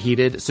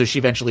overheated. So she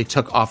eventually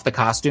took off the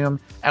costume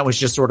and was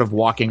just sort of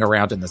walking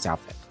around in this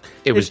outfit.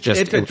 It's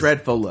a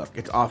dreadful look.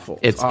 It's awful.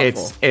 It's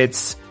awful.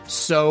 It's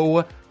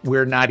so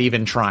we're not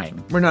even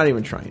trying. We're not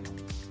even trying.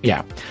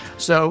 Yeah.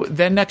 So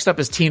then next up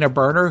is Tina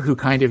Burner, who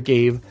kind of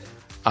gave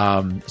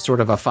sort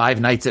of a Five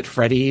Nights at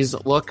Freddy's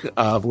look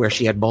of where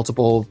she had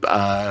multiple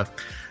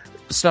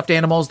stuffed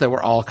animals that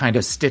were all kind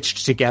of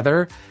stitched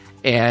together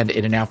and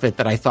in an outfit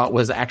that I thought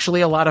was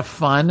actually a lot of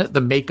fun.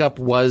 The makeup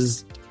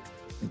was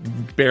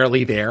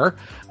barely there,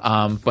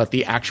 but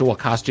the actual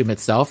costume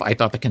itself, I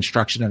thought the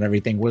construction and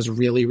everything was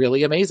really,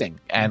 really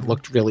amazing and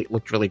looked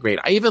really great.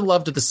 I even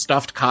loved the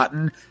stuffed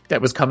cotton that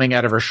was coming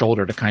out of her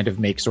shoulder to kind of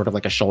make sort of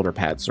like a shoulder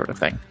pad sort of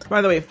thing.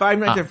 By the way, Five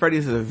Nights at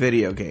Freddy's is a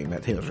video game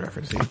that Taylor's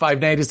referencing.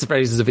 Five Nights at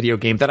Freddy's is a video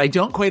game that I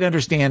don't quite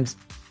understand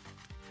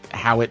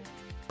how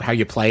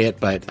you play it,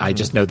 but I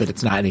just know that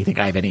it's not anything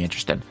I have any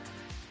interest in.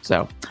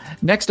 So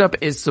next up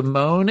is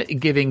Simone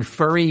giving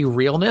furry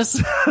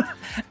realness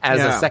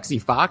as a sexy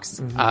fox,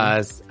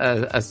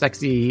 a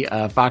sexy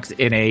fox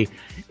in a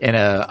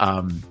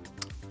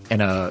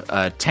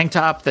tank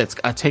top that's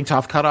a tank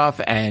top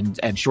cutoff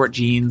and short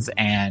jeans.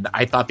 And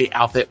I thought the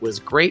outfit was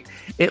great.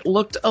 It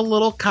looked a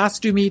little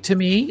costumey to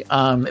me,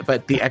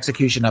 but the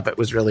execution of it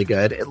was really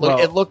good. It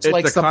looked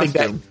like something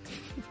costume.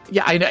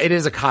 Yeah, I know it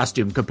is a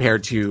costume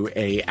compared to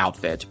a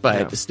outfit,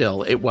 but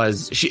still, it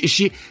was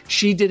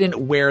she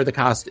didn't wear the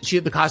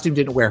costume. The costume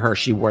didn't wear her.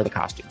 She wore the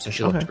costume, so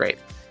she looked great.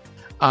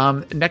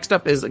 Next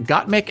up is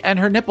Gottmik and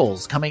her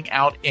nipples coming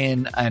out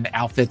in an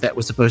outfit that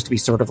was supposed to be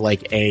sort of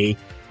like a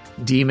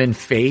demon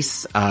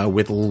face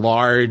with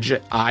large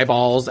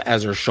eyeballs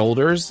as her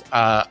shoulders.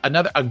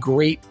 A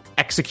great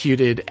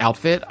executed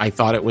outfit. I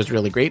thought it was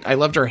really great. I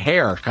loved her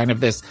hair, kind of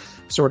this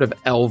sort of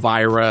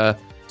Elvira,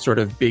 sort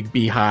of big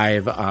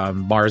beehive,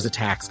 Mars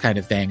Attacks kind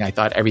of thing. I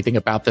thought everything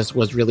about this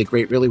was really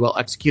great, really well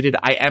executed.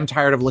 I am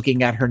tired of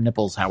looking at her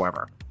nipples,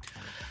 however.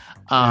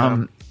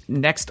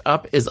 Next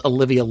up is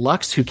Olivia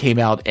Lux, who came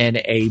out in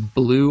a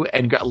blue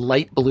and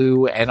light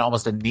blue and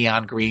almost a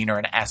neon green or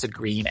an acid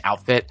green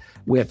outfit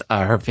with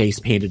her face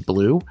painted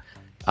blue.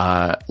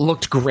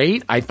 Looked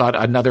great. I thought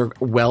another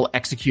well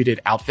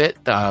executed outfit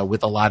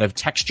with a lot of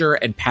texture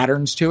and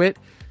patterns to it.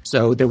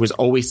 So there was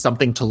always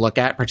something to look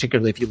at,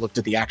 particularly if you looked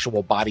at the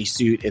actual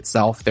bodysuit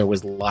itself. There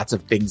was lots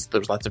of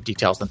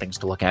details and things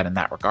to look at in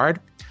that regard.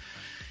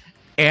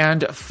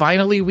 And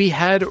finally, we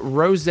had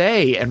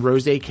Rosé, and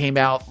Rosé came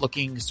out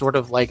looking sort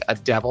of like a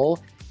devil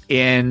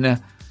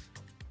in...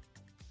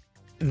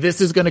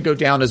 This is going to go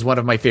down as one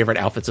of my favorite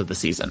outfits of the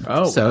season.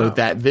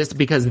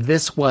 Because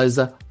this was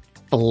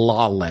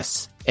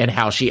flawless in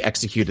how she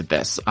executed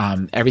this.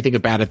 Everything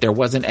about it, there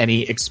wasn't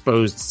any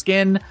exposed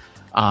skin.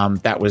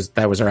 That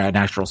was her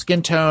natural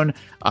skin tone.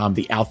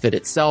 The outfit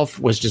itself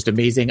was just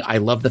amazing. I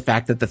love the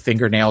fact that the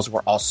fingernails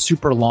were all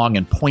super long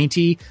and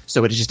pointy,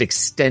 so it just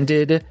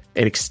extended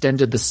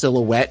the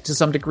silhouette to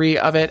some degree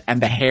of it, and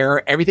the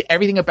hair,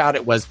 everything about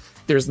it was,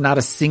 there's not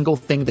a single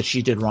thing that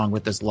she did wrong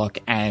with this look,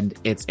 and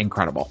it's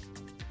incredible.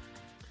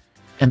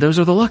 And those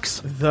are the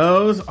looks.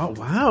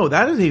 Wow,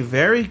 that is a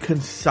very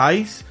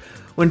concise.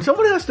 When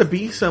someone has to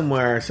be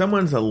somewhere,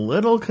 someone's a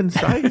little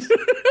concise.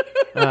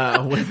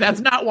 That's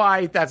not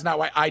why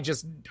I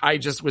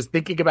just was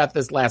thinking about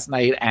this last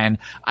night, and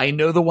I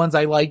know the ones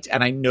I liked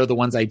and I know the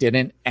ones I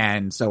didn't,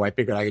 and so I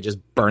figured I could just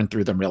burn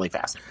through them really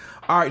fast.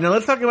 All right, now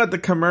let's talk about the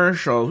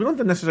commercials. We don't have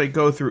to necessarily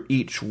go through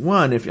each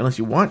one unless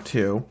you want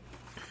to.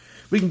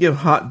 We can give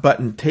hot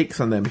button takes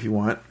on them if you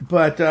want,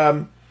 but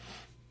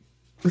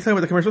let's talk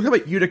about the commercials. Let's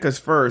talk about Utica's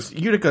first.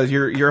 Utica's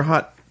your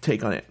hot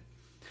take on it.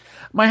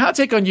 My hot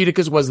take on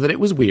Utica's was that it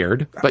was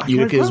weird, but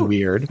Utica is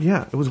weird.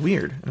 Yeah, it was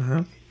weird.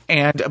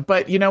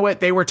 But you know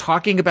what? They were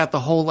talking about the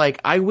whole, like,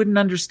 I wouldn't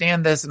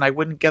understand this and I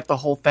wouldn't get the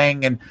whole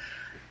thing.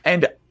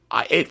 And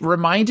it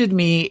reminded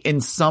me in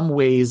some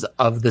ways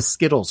of the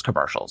Skittles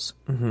commercials,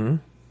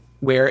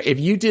 where if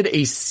you did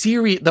a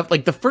series,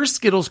 like the first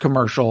Skittles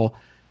commercial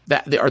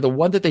or the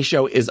one that they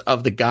show is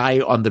of the guy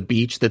on the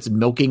beach that's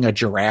milking a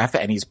giraffe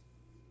and he's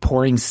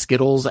pouring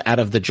Skittles out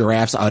of the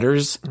giraffe's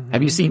udders.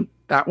 Have you seen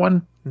that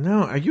one?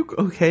 No. Are you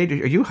okay?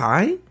 Are you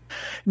high?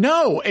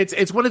 No,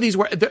 it's one of these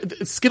where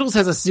Skittles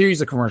has a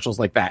series of commercials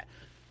like that.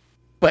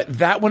 But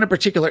that one in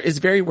particular is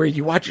very where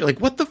you watch, you're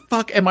like, what the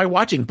fuck am I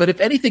watching? But if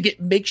anything,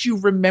 it makes you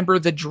remember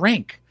the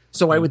drink.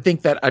 So I would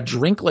think that a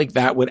drink like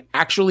that would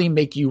actually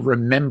make you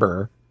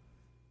remember,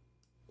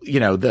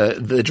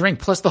 the drink,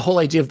 plus the whole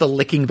idea of the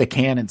licking the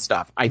can and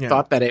stuff. I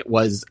thought that it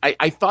was,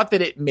 I thought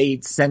that it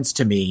made sense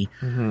to me,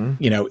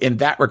 in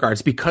that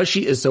regards, because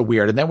she is so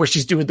weird. And then where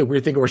she's doing the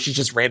weird thing where she's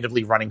just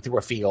randomly running through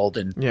a field.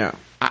 And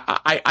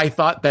I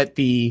thought that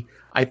the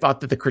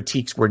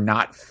critiques were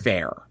not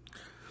fair,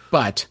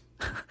 but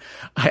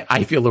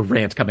I feel a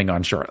rant coming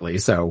on shortly.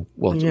 So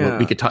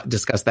we could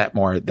discuss that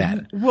more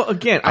then. Well,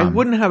 again, I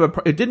wouldn't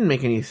have it didn't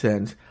make any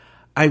sense.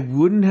 I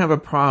wouldn't have a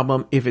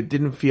problem if it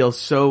didn't feel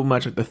so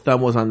much like the thumb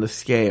was on the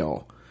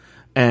scale.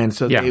 And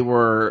so they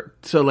were,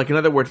 in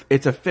other words,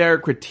 it's a fair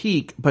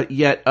critique, but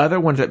yet other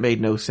ones that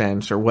made no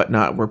sense or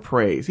whatnot were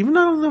praised. Even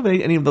though I don't know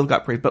if any of those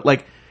got praised, but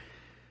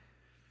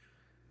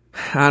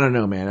I don't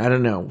know, man. I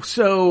don't know.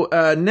 So,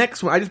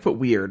 next one, I just put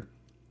weird.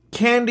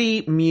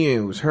 Candy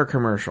Muse, her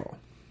commercial.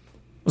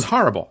 It was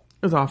horrible.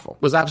 It was awful.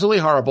 It was absolutely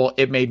horrible.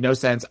 It made no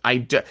sense.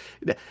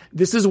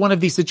 This is one of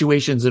these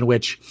situations in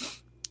which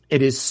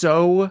it is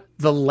the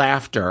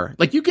laughter.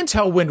 Like, you can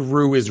tell when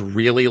Rue is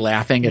really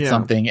laughing at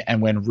something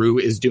and when Rue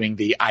is doing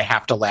I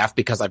have to laugh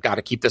because I've got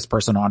to keep this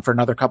person on for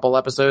another couple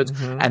episodes.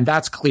 And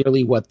that's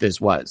clearly what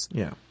this was.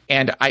 Yeah.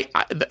 And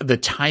the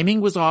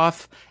timing was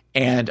off.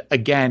 And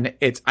again,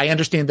 I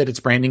understand that it's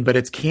branding, but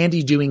it's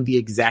Candy doing the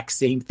exact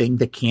same thing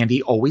that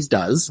Candy always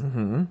does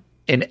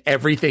in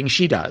everything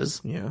she does.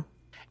 Yeah.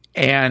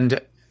 And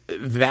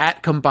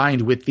that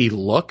combined with the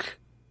look,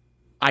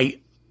 I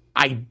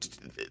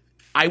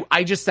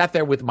just sat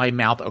there with my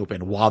mouth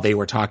open while they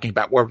were talking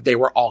about where they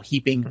were all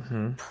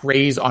heaping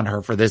praise on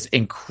her for this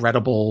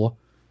incredible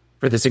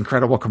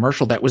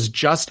commercial that was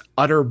just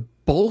utter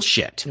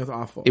bullshit. It was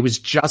awful. It was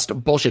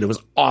just bullshit. It was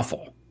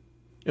awful.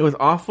 It was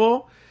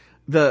awful.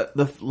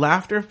 The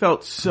laughter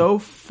felt so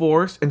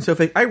forced and so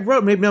fake. I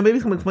wrote, maybe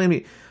someone explain to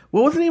me,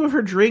 what was the name of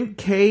her drink?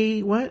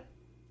 K what?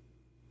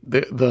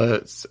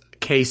 The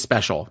K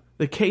special.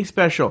 The K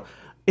special.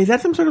 Is that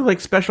some sort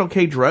of special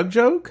K drug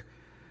joke?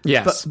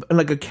 Yes. But,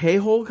 like a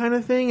K-hole kind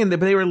of thing? But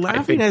they were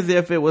laughing as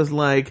if it was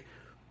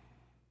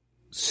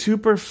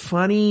super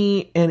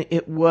funny, and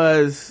it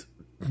was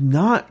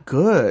not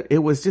good. It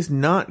was just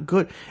not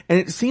good. And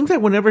it seems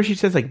like whenever she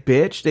says like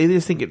bitch, they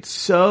just think it's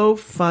so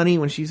funny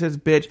when she says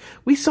bitch.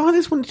 We saw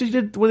this when they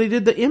did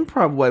the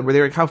improv one where they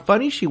were like how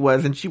funny she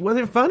was, and she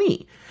wasn't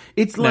funny.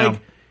 It's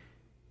like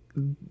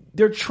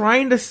they're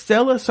trying to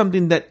sell us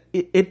something that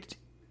it's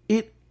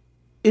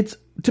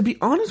to be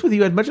honest with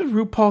you, as much as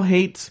RuPaul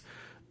hates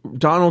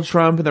Donald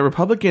Trump and the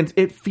Republicans,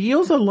 it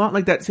feels a lot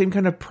like that same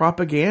kind of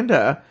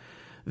propaganda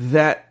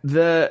that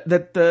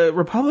the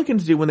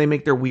Republicans do when they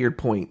make their weird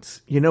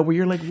points, you know, where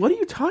you're like, what are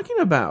you talking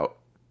about?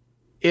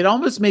 It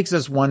almost makes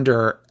us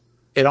wonder.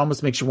 It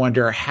almost makes you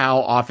wonder how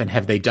often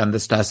have they done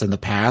this to us in the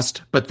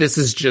past? But this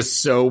is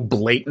just so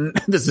blatant.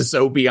 This is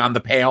so beyond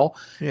the pale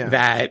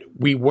that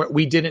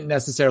we didn't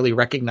necessarily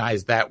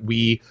recognize that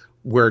we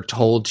were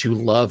told to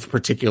love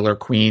particular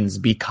queens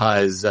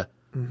because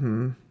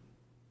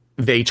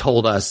they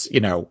told us, you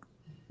know,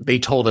 they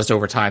told us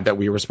over time that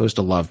we were supposed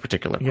to love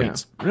particular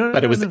queens.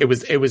 But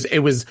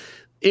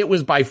it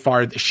was by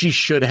far, she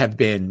should have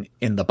been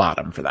in the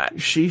bottom for that.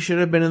 She should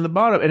have been in the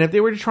bottom. And if they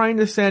were trying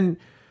to send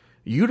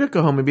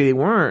Utica home, maybe they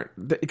weren't.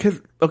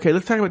 Because, okay,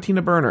 let's talk about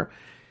Tina Burner.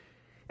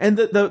 And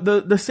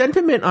the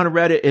sentiment on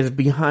Reddit is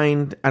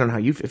behind, I don't know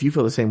if you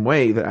feel the same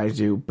way that I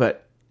do,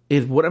 but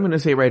is what I'm going to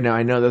say right now.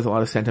 I know there's a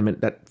lot of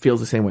sentiment that feels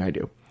the same way I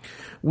do,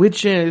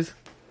 which is,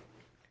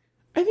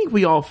 I think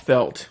we all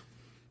felt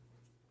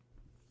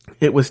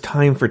it was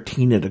time for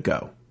Tina to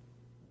go.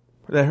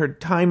 That her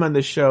time on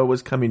this show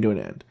was coming to an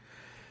end.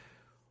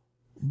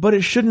 But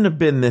it shouldn't have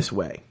been this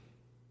way.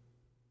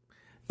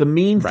 The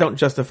means don't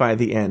justify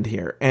the end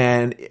here.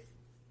 And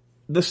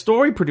the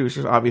story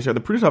producers, obviously, or the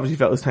producers obviously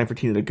felt it was time for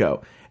Tina to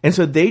go. And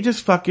so they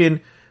just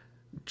fucking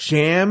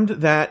jammed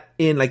that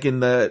in, like in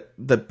the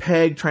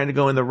peg trying to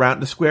go in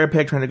the square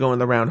peg trying to go in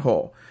the round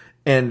hole.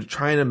 And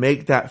trying to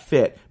make that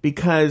fit.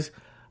 Because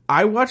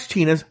I watched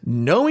Tina's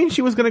knowing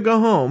she was going to go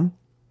home.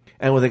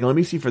 And was like, let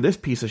me see for this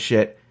piece of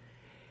shit.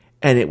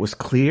 And it was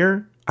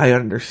clear. I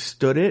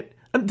understood it.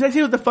 Did I say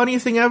it was the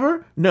funniest thing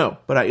ever? No.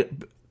 But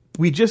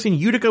we just seen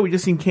Utica. We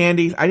just seen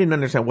Candice. I didn't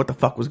understand what the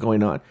fuck was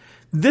going on.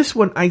 This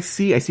one, I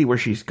see where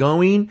she's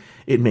going.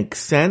 It makes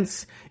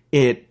sense.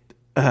 It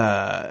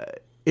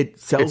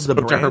sells the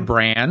brand. To her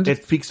brand.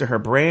 It speaks to her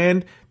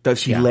brand. Does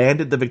she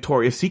landed the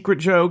Victoria's Secret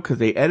joke because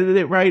they edited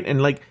it right?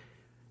 And like,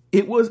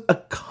 it was a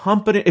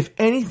competent, if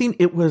anything,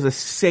 it was a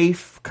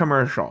safe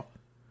commercial.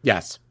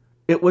 Yes.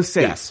 It was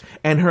safe. Yes.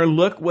 And her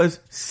look was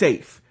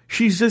safe.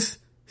 She's just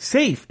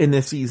safe in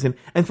this season.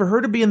 And for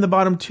her to be in the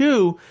bottom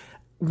two,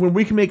 when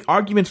we can make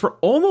arguments for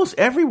almost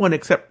everyone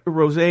except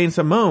Rosé and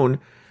Simone,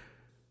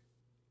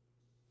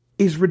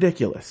 is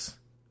ridiculous.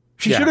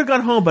 She should have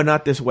gone home, but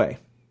not this way.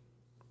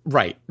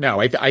 Right. No,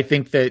 I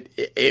think that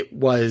it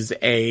was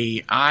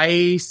I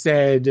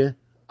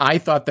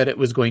thought that it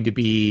was going to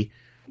be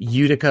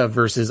Utica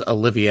versus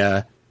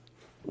Olivia.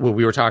 Well,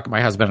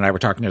 my husband and I were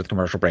talking at the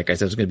commercial break. I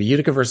said it was going to be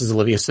Utica versus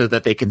Olivia so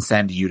that they can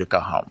send Utica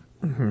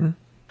home.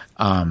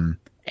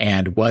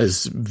 And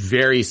was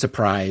very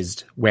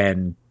surprised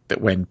when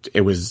it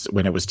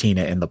was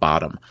Tina in the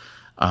bottom.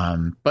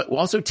 But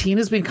also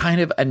Tina's been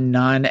kind of a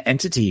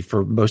non-entity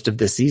for most of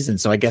this season.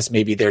 So I guess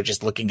maybe they're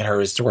just looking at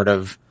her as sort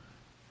of,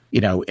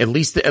 you know, at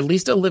least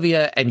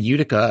Olivia and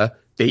Utica,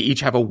 they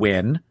each have a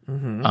win.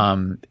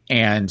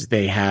 And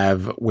they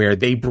have where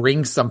they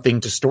bring something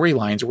to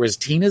storylines, whereas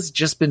Tina's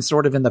just been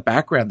sort of in the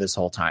background this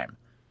whole time.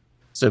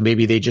 So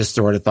maybe they just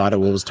sort of thought it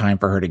was time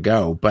for her to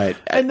go. But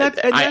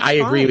I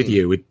agree with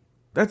you.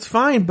 That's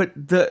fine. But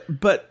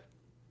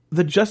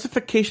the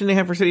justification they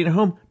have for sitting at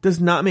home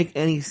does not make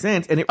any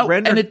sense. And it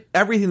rendered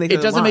everything they did.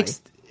 It doesn't make.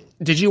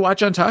 Did you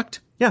watch Untucked?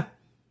 Yeah.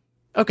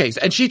 Okay.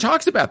 And she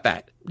talks about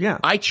that. Yeah.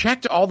 I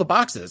checked all the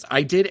boxes.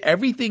 I did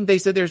everything they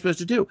said they were supposed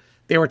to do.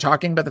 They were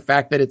talking about the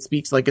fact that it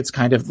speaks like it's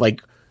kind of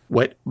like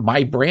what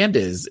my brand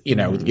is, you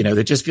know,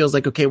 that just feels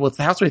like, okay, well, it's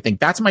the housewife thing.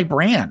 That's my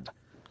brand.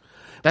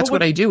 That's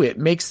what I do. It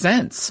makes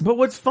sense. But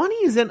what's funny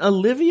is that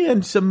Olivia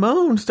and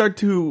Simone start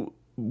to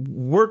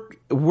work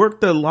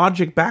the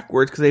logic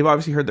backwards because they've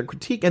obviously heard the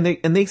critique and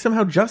they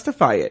somehow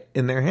justify it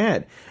in their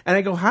head. And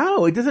I go,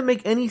 how? It doesn't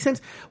make any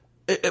sense.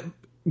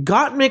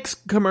 Gottmik's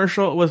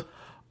commercial was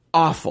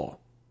awful.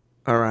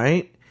 All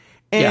right.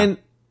 And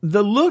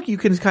the look you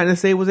can kind of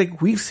say was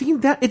like, we've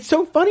seen that. It's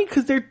so funny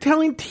because they're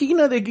telling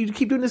Tina they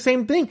keep doing the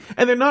same thing.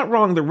 And they're not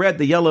wrong. The red,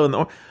 the yellow, and the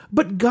orange.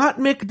 But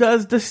Gottmik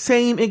does the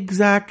same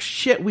exact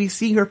shit. We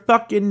see her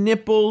fucking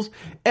nipples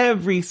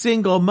every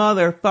single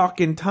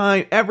motherfucking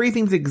time.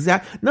 Everything's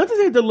exact. Not to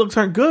say the looks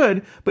aren't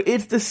good, but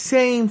it's the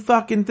same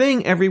fucking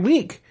thing every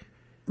week.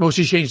 Well,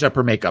 she changed up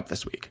her makeup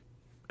this week.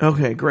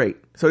 Okay, great.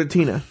 So did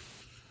Tina.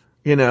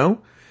 You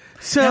know?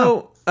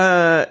 So...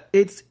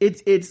 it's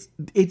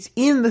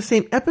in the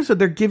same episode.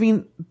 They're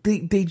giving,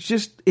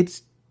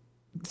 it's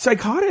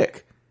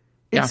psychotic.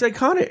 It's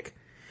psychotic.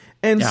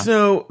 And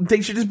so they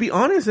should just be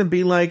honest and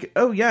be like,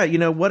 oh yeah, you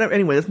know, whatever.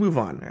 Anyway, let's move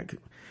on.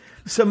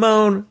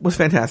 Simone was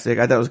fantastic.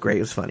 I thought it was great.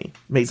 It was funny.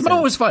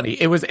 Simone was funny.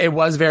 It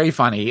was very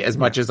funny. As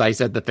much as I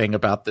said the thing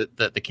about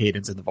the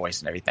cadence and the voice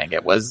and everything,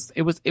 it was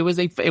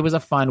a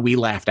fun. We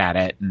laughed at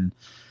it, and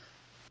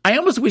I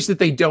almost wish that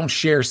they don't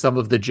share some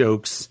of the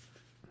jokes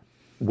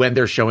when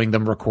they're showing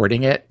them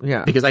recording it.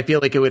 Yeah, because I feel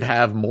like it would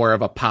have more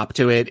of a pop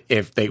to it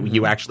if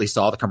you actually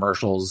saw the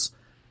commercials,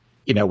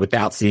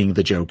 without seeing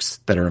the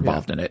jokes that are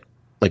involved in it.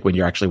 Like when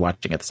you're actually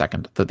watching it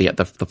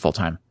the full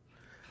time.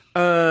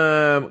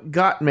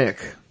 Gottmik,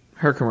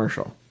 her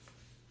commercial.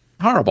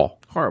 Horrible.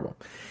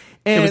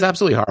 And it was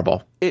absolutely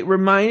horrible. It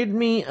reminded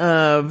me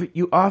of,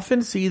 you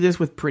often see this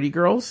with pretty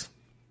girls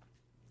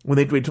when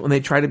they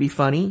try to be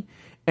funny,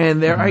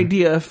 and their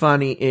idea of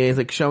funny is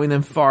like showing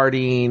them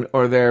farting,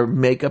 or their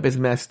makeup is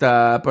messed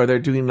up, or they're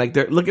doing like,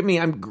 look at me,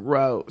 I'm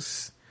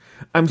gross.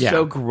 I'm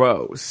so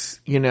gross.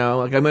 Like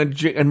I'm gonna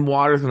drink and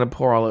water's gonna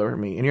pour all over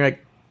me, and you're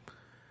like,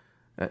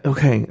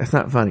 okay, that's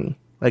not funny.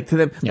 Like to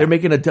them, they're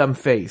making a dumb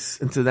face,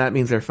 and so that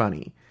means they're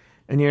funny.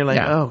 And you're like,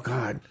 oh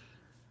God,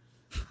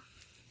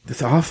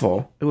 that's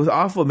awful. It was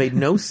awful. It made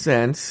no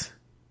sense.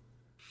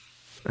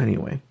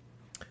 Anyway,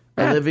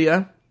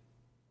 Olivia's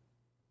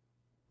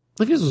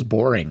was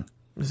boring.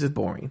 This is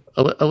boring.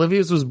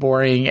 Olivia's was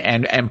boring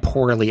and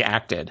poorly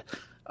acted.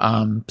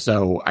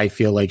 So I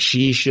feel like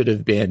she should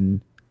have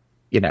been,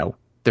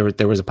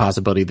 there was a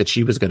possibility that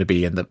she was going to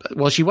be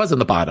she was in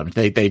the bottom.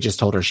 They just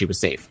told her she was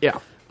safe. Yeah.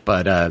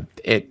 But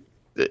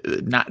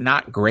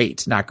not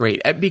great,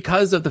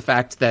 because of the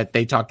fact that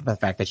they talked about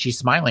the fact that she's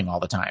smiling all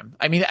the time.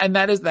 I mean, and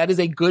that is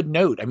a good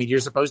note. I mean,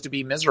 you're supposed to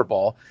be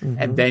miserable,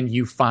 and then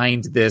you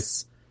find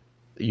this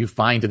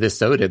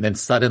soda, and then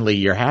suddenly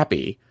you're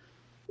happy.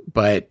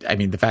 But I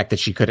mean, the fact that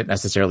she couldn't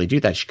necessarily do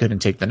that, she couldn't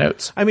take the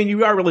notes. I mean,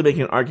 you are really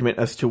making an argument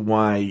as to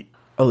why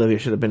Olivia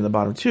should have been in the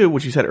bottom too,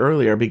 which you said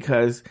earlier,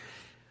 because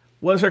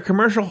was her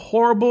commercial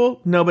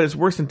horrible? No, but it's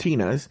worse than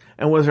Tina's.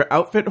 And was her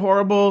outfit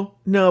horrible?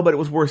 No, but it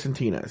was worse than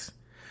Tina's.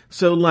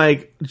 So,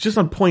 like, just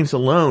on points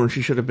alone,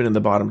 she should have been in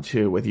the bottom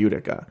two with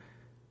Utica.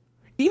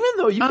 Even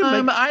though you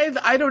can make...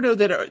 I don't know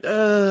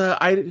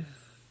that...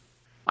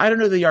 I don't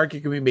know the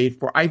argument can be made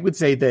for... I would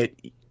say that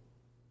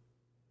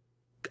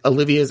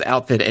Olivia's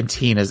outfit and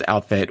Tina's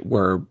outfit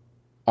were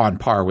on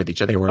par with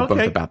each other. They were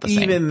both about the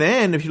same. Even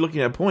then, if you're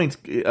looking at points,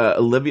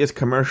 Olivia's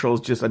commercial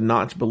is just a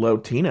notch below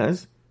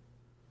Tina's.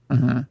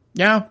 Mm-hmm.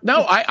 Yeah.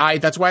 No, I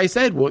that's why I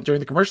said, during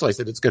the commercial, I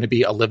said it's going to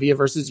be Olivia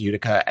versus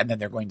Utica, and then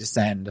they're going to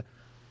send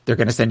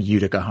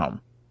Utica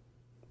home.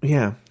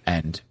 Yeah.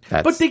 And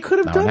that's But they could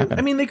have done... happened.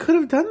 I mean, they could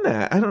have done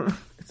that. I don't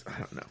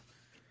know.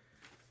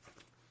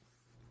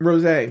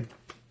 Rosé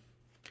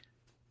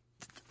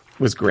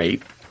was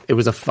great. It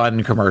was a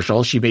fun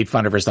commercial. She made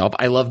fun of herself.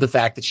 I love the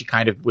fact that she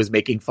kind of was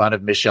making fun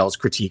of Michelle's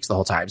critiques the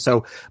whole time.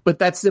 So, but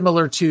that's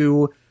similar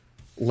to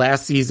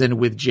last season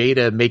with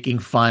Jada making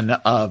fun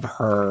of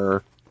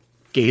her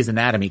Grey's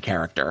Anatomy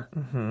character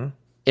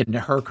in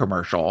her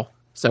commercial.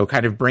 So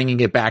kind of bringing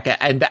it back.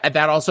 And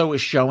that also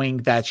is showing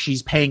that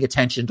she's paying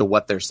attention to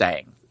what they're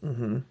saying.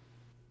 Mm-hmm.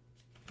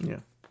 Yeah.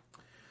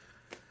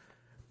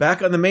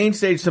 Back on the main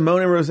stage,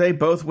 Simone and Rosé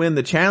both win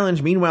the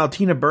challenge. Meanwhile,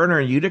 Tina Burner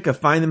and Utica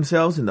find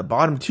themselves in the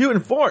bottom two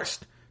and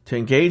forced to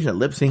engage in a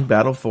lip-sync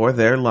battle for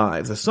their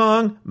lives. The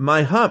song,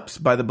 My Humps,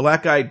 by the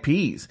Black Eyed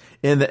Peas.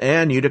 In the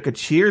end, Utica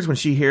cheers when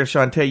she hears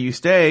Shantae, You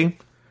Stay.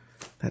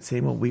 That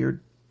same old weird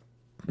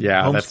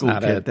homeschool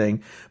kid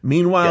thing.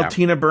 Meanwhile,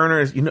 Tina Burner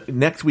is,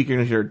 next week you're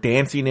going to hear her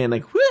dancing in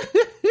like,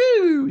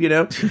 woo-hoo-hoo,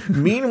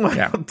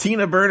 Meanwhile,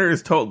 Tina Burner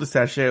is told to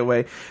sashay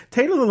away.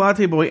 Taylor the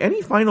Latte Boy,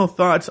 any final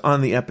thoughts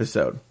on the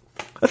episode?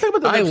 Let's talk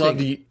about the lip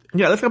sync.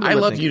 Let's talk about I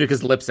loved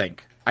Utica's lip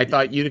sync. I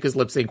thought Utica's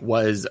lip sync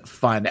was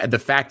fun. And the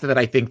fact that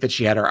I think that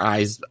she had her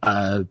eyes,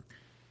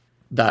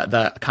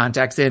 the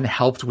contacts in,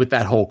 helped with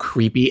that whole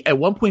creepy. At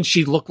one point,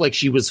 she looked like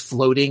she was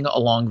floating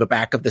along the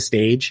back of the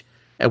stage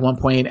at one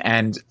point,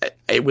 and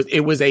it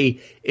was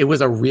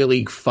a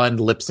really fun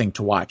lip sync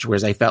to watch.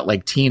 Whereas I felt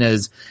like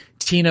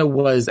Tina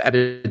was at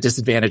a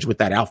disadvantage with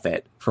that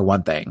outfit, for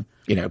one thing,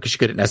 because she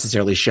couldn't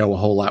necessarily show a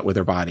whole lot with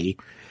her body.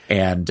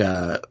 And,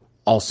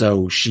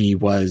 also, she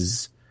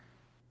was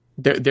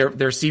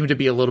there seemed to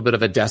be a little bit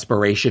of a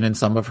desperation in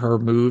some of her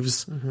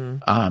moves.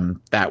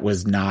 That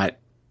was not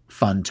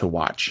fun to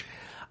watch.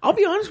 I'll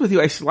be honest with you.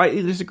 I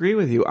slightly disagree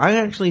with you. I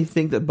actually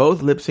think that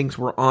both lip syncs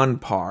were on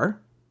par.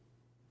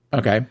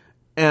 Okay.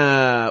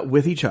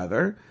 With each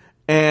other.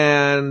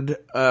 And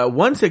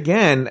once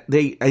again,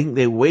 I think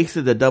they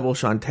wasted the double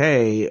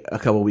Shantae a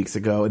couple weeks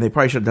ago, and they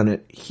probably should have done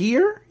it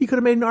here. You could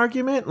have made an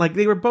argument. Like,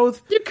 they were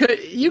both...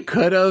 You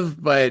could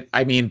have, but,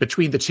 I mean,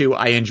 between the two,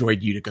 I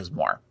enjoyed Utica's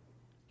more.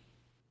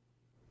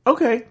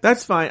 Okay,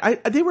 that's fine.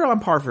 They were on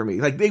par for me.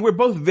 Like, they were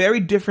both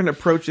very different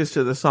approaches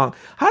to the song.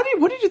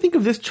 What did you think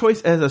of this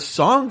choice as a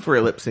song for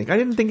a lip sync? I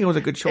didn't think it was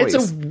a good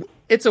choice.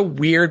 It's a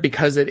weird,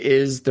 because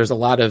there's a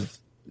lot of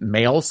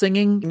male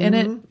singing in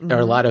it, or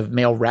a lot of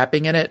male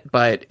rapping in it,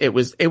 but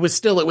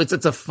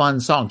it's a fun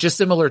song, just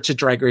similar to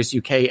Drag Race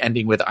UK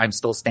ending with I'm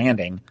Still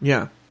Standing,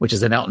 which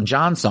is an Elton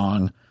John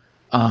song.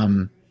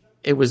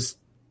 It was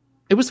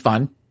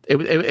fun.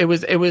 It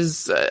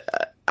was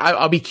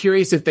I'll be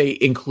curious if they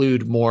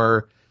include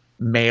more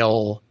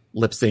male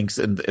lip syncs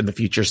in the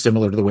future,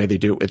 similar to the way they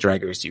do it with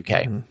Drag Race UK.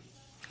 Mm-hmm.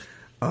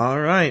 All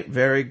right.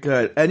 Very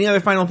good. Any other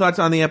final thoughts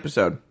on the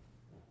episode?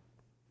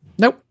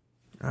 Nope.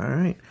 All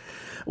right.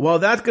 Well,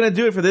 that's going to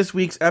do it for this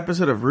week's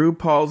episode of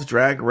RuPaul's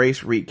Drag Race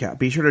Recap.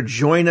 Be sure to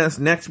join us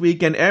next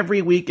week and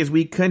every week as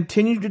we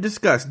continue to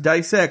discuss,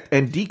 dissect,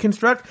 and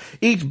deconstruct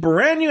each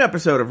brand new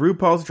episode of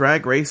RuPaul's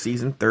Drag Race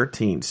Season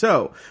 13.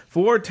 So,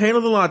 for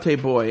Taylor the Latte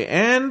Boy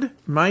and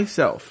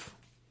myself,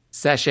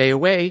 sashay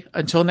away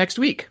until next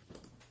week.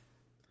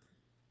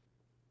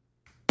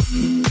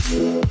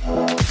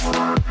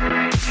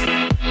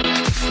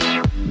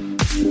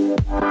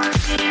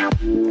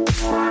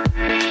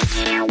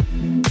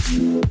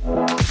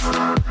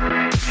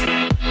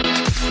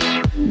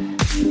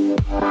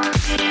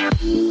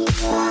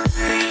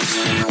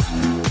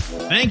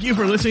 thank you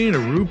for listening to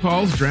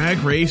RuPaul's Drag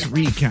Race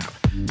Recap.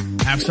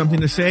 Have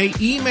something to say?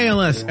 Email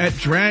us at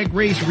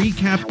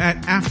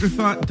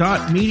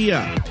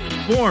dragracerecap@afterthought.media.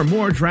 For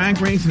more Drag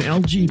Race and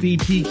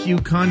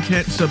LGBTQ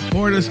content,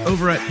 support us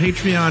over at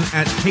Patreon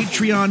at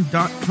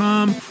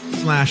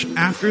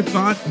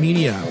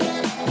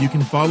patreon.com/afterthoughtmedia. You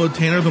can follow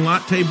Tanner the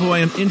Latte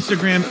Boy on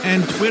Instagram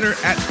and Twitter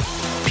at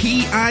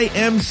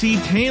PIMC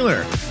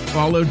Taylor.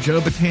 Follow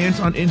Joe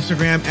Betance on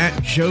Instagram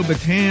at Joe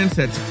Betance.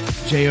 That's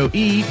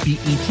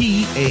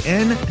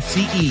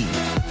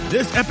JoeBetance.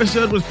 This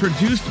episode was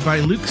produced by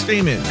Luke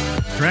Stamen.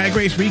 Drag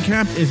Race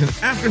Recap is an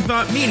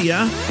Afterthought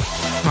Media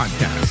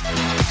podcast.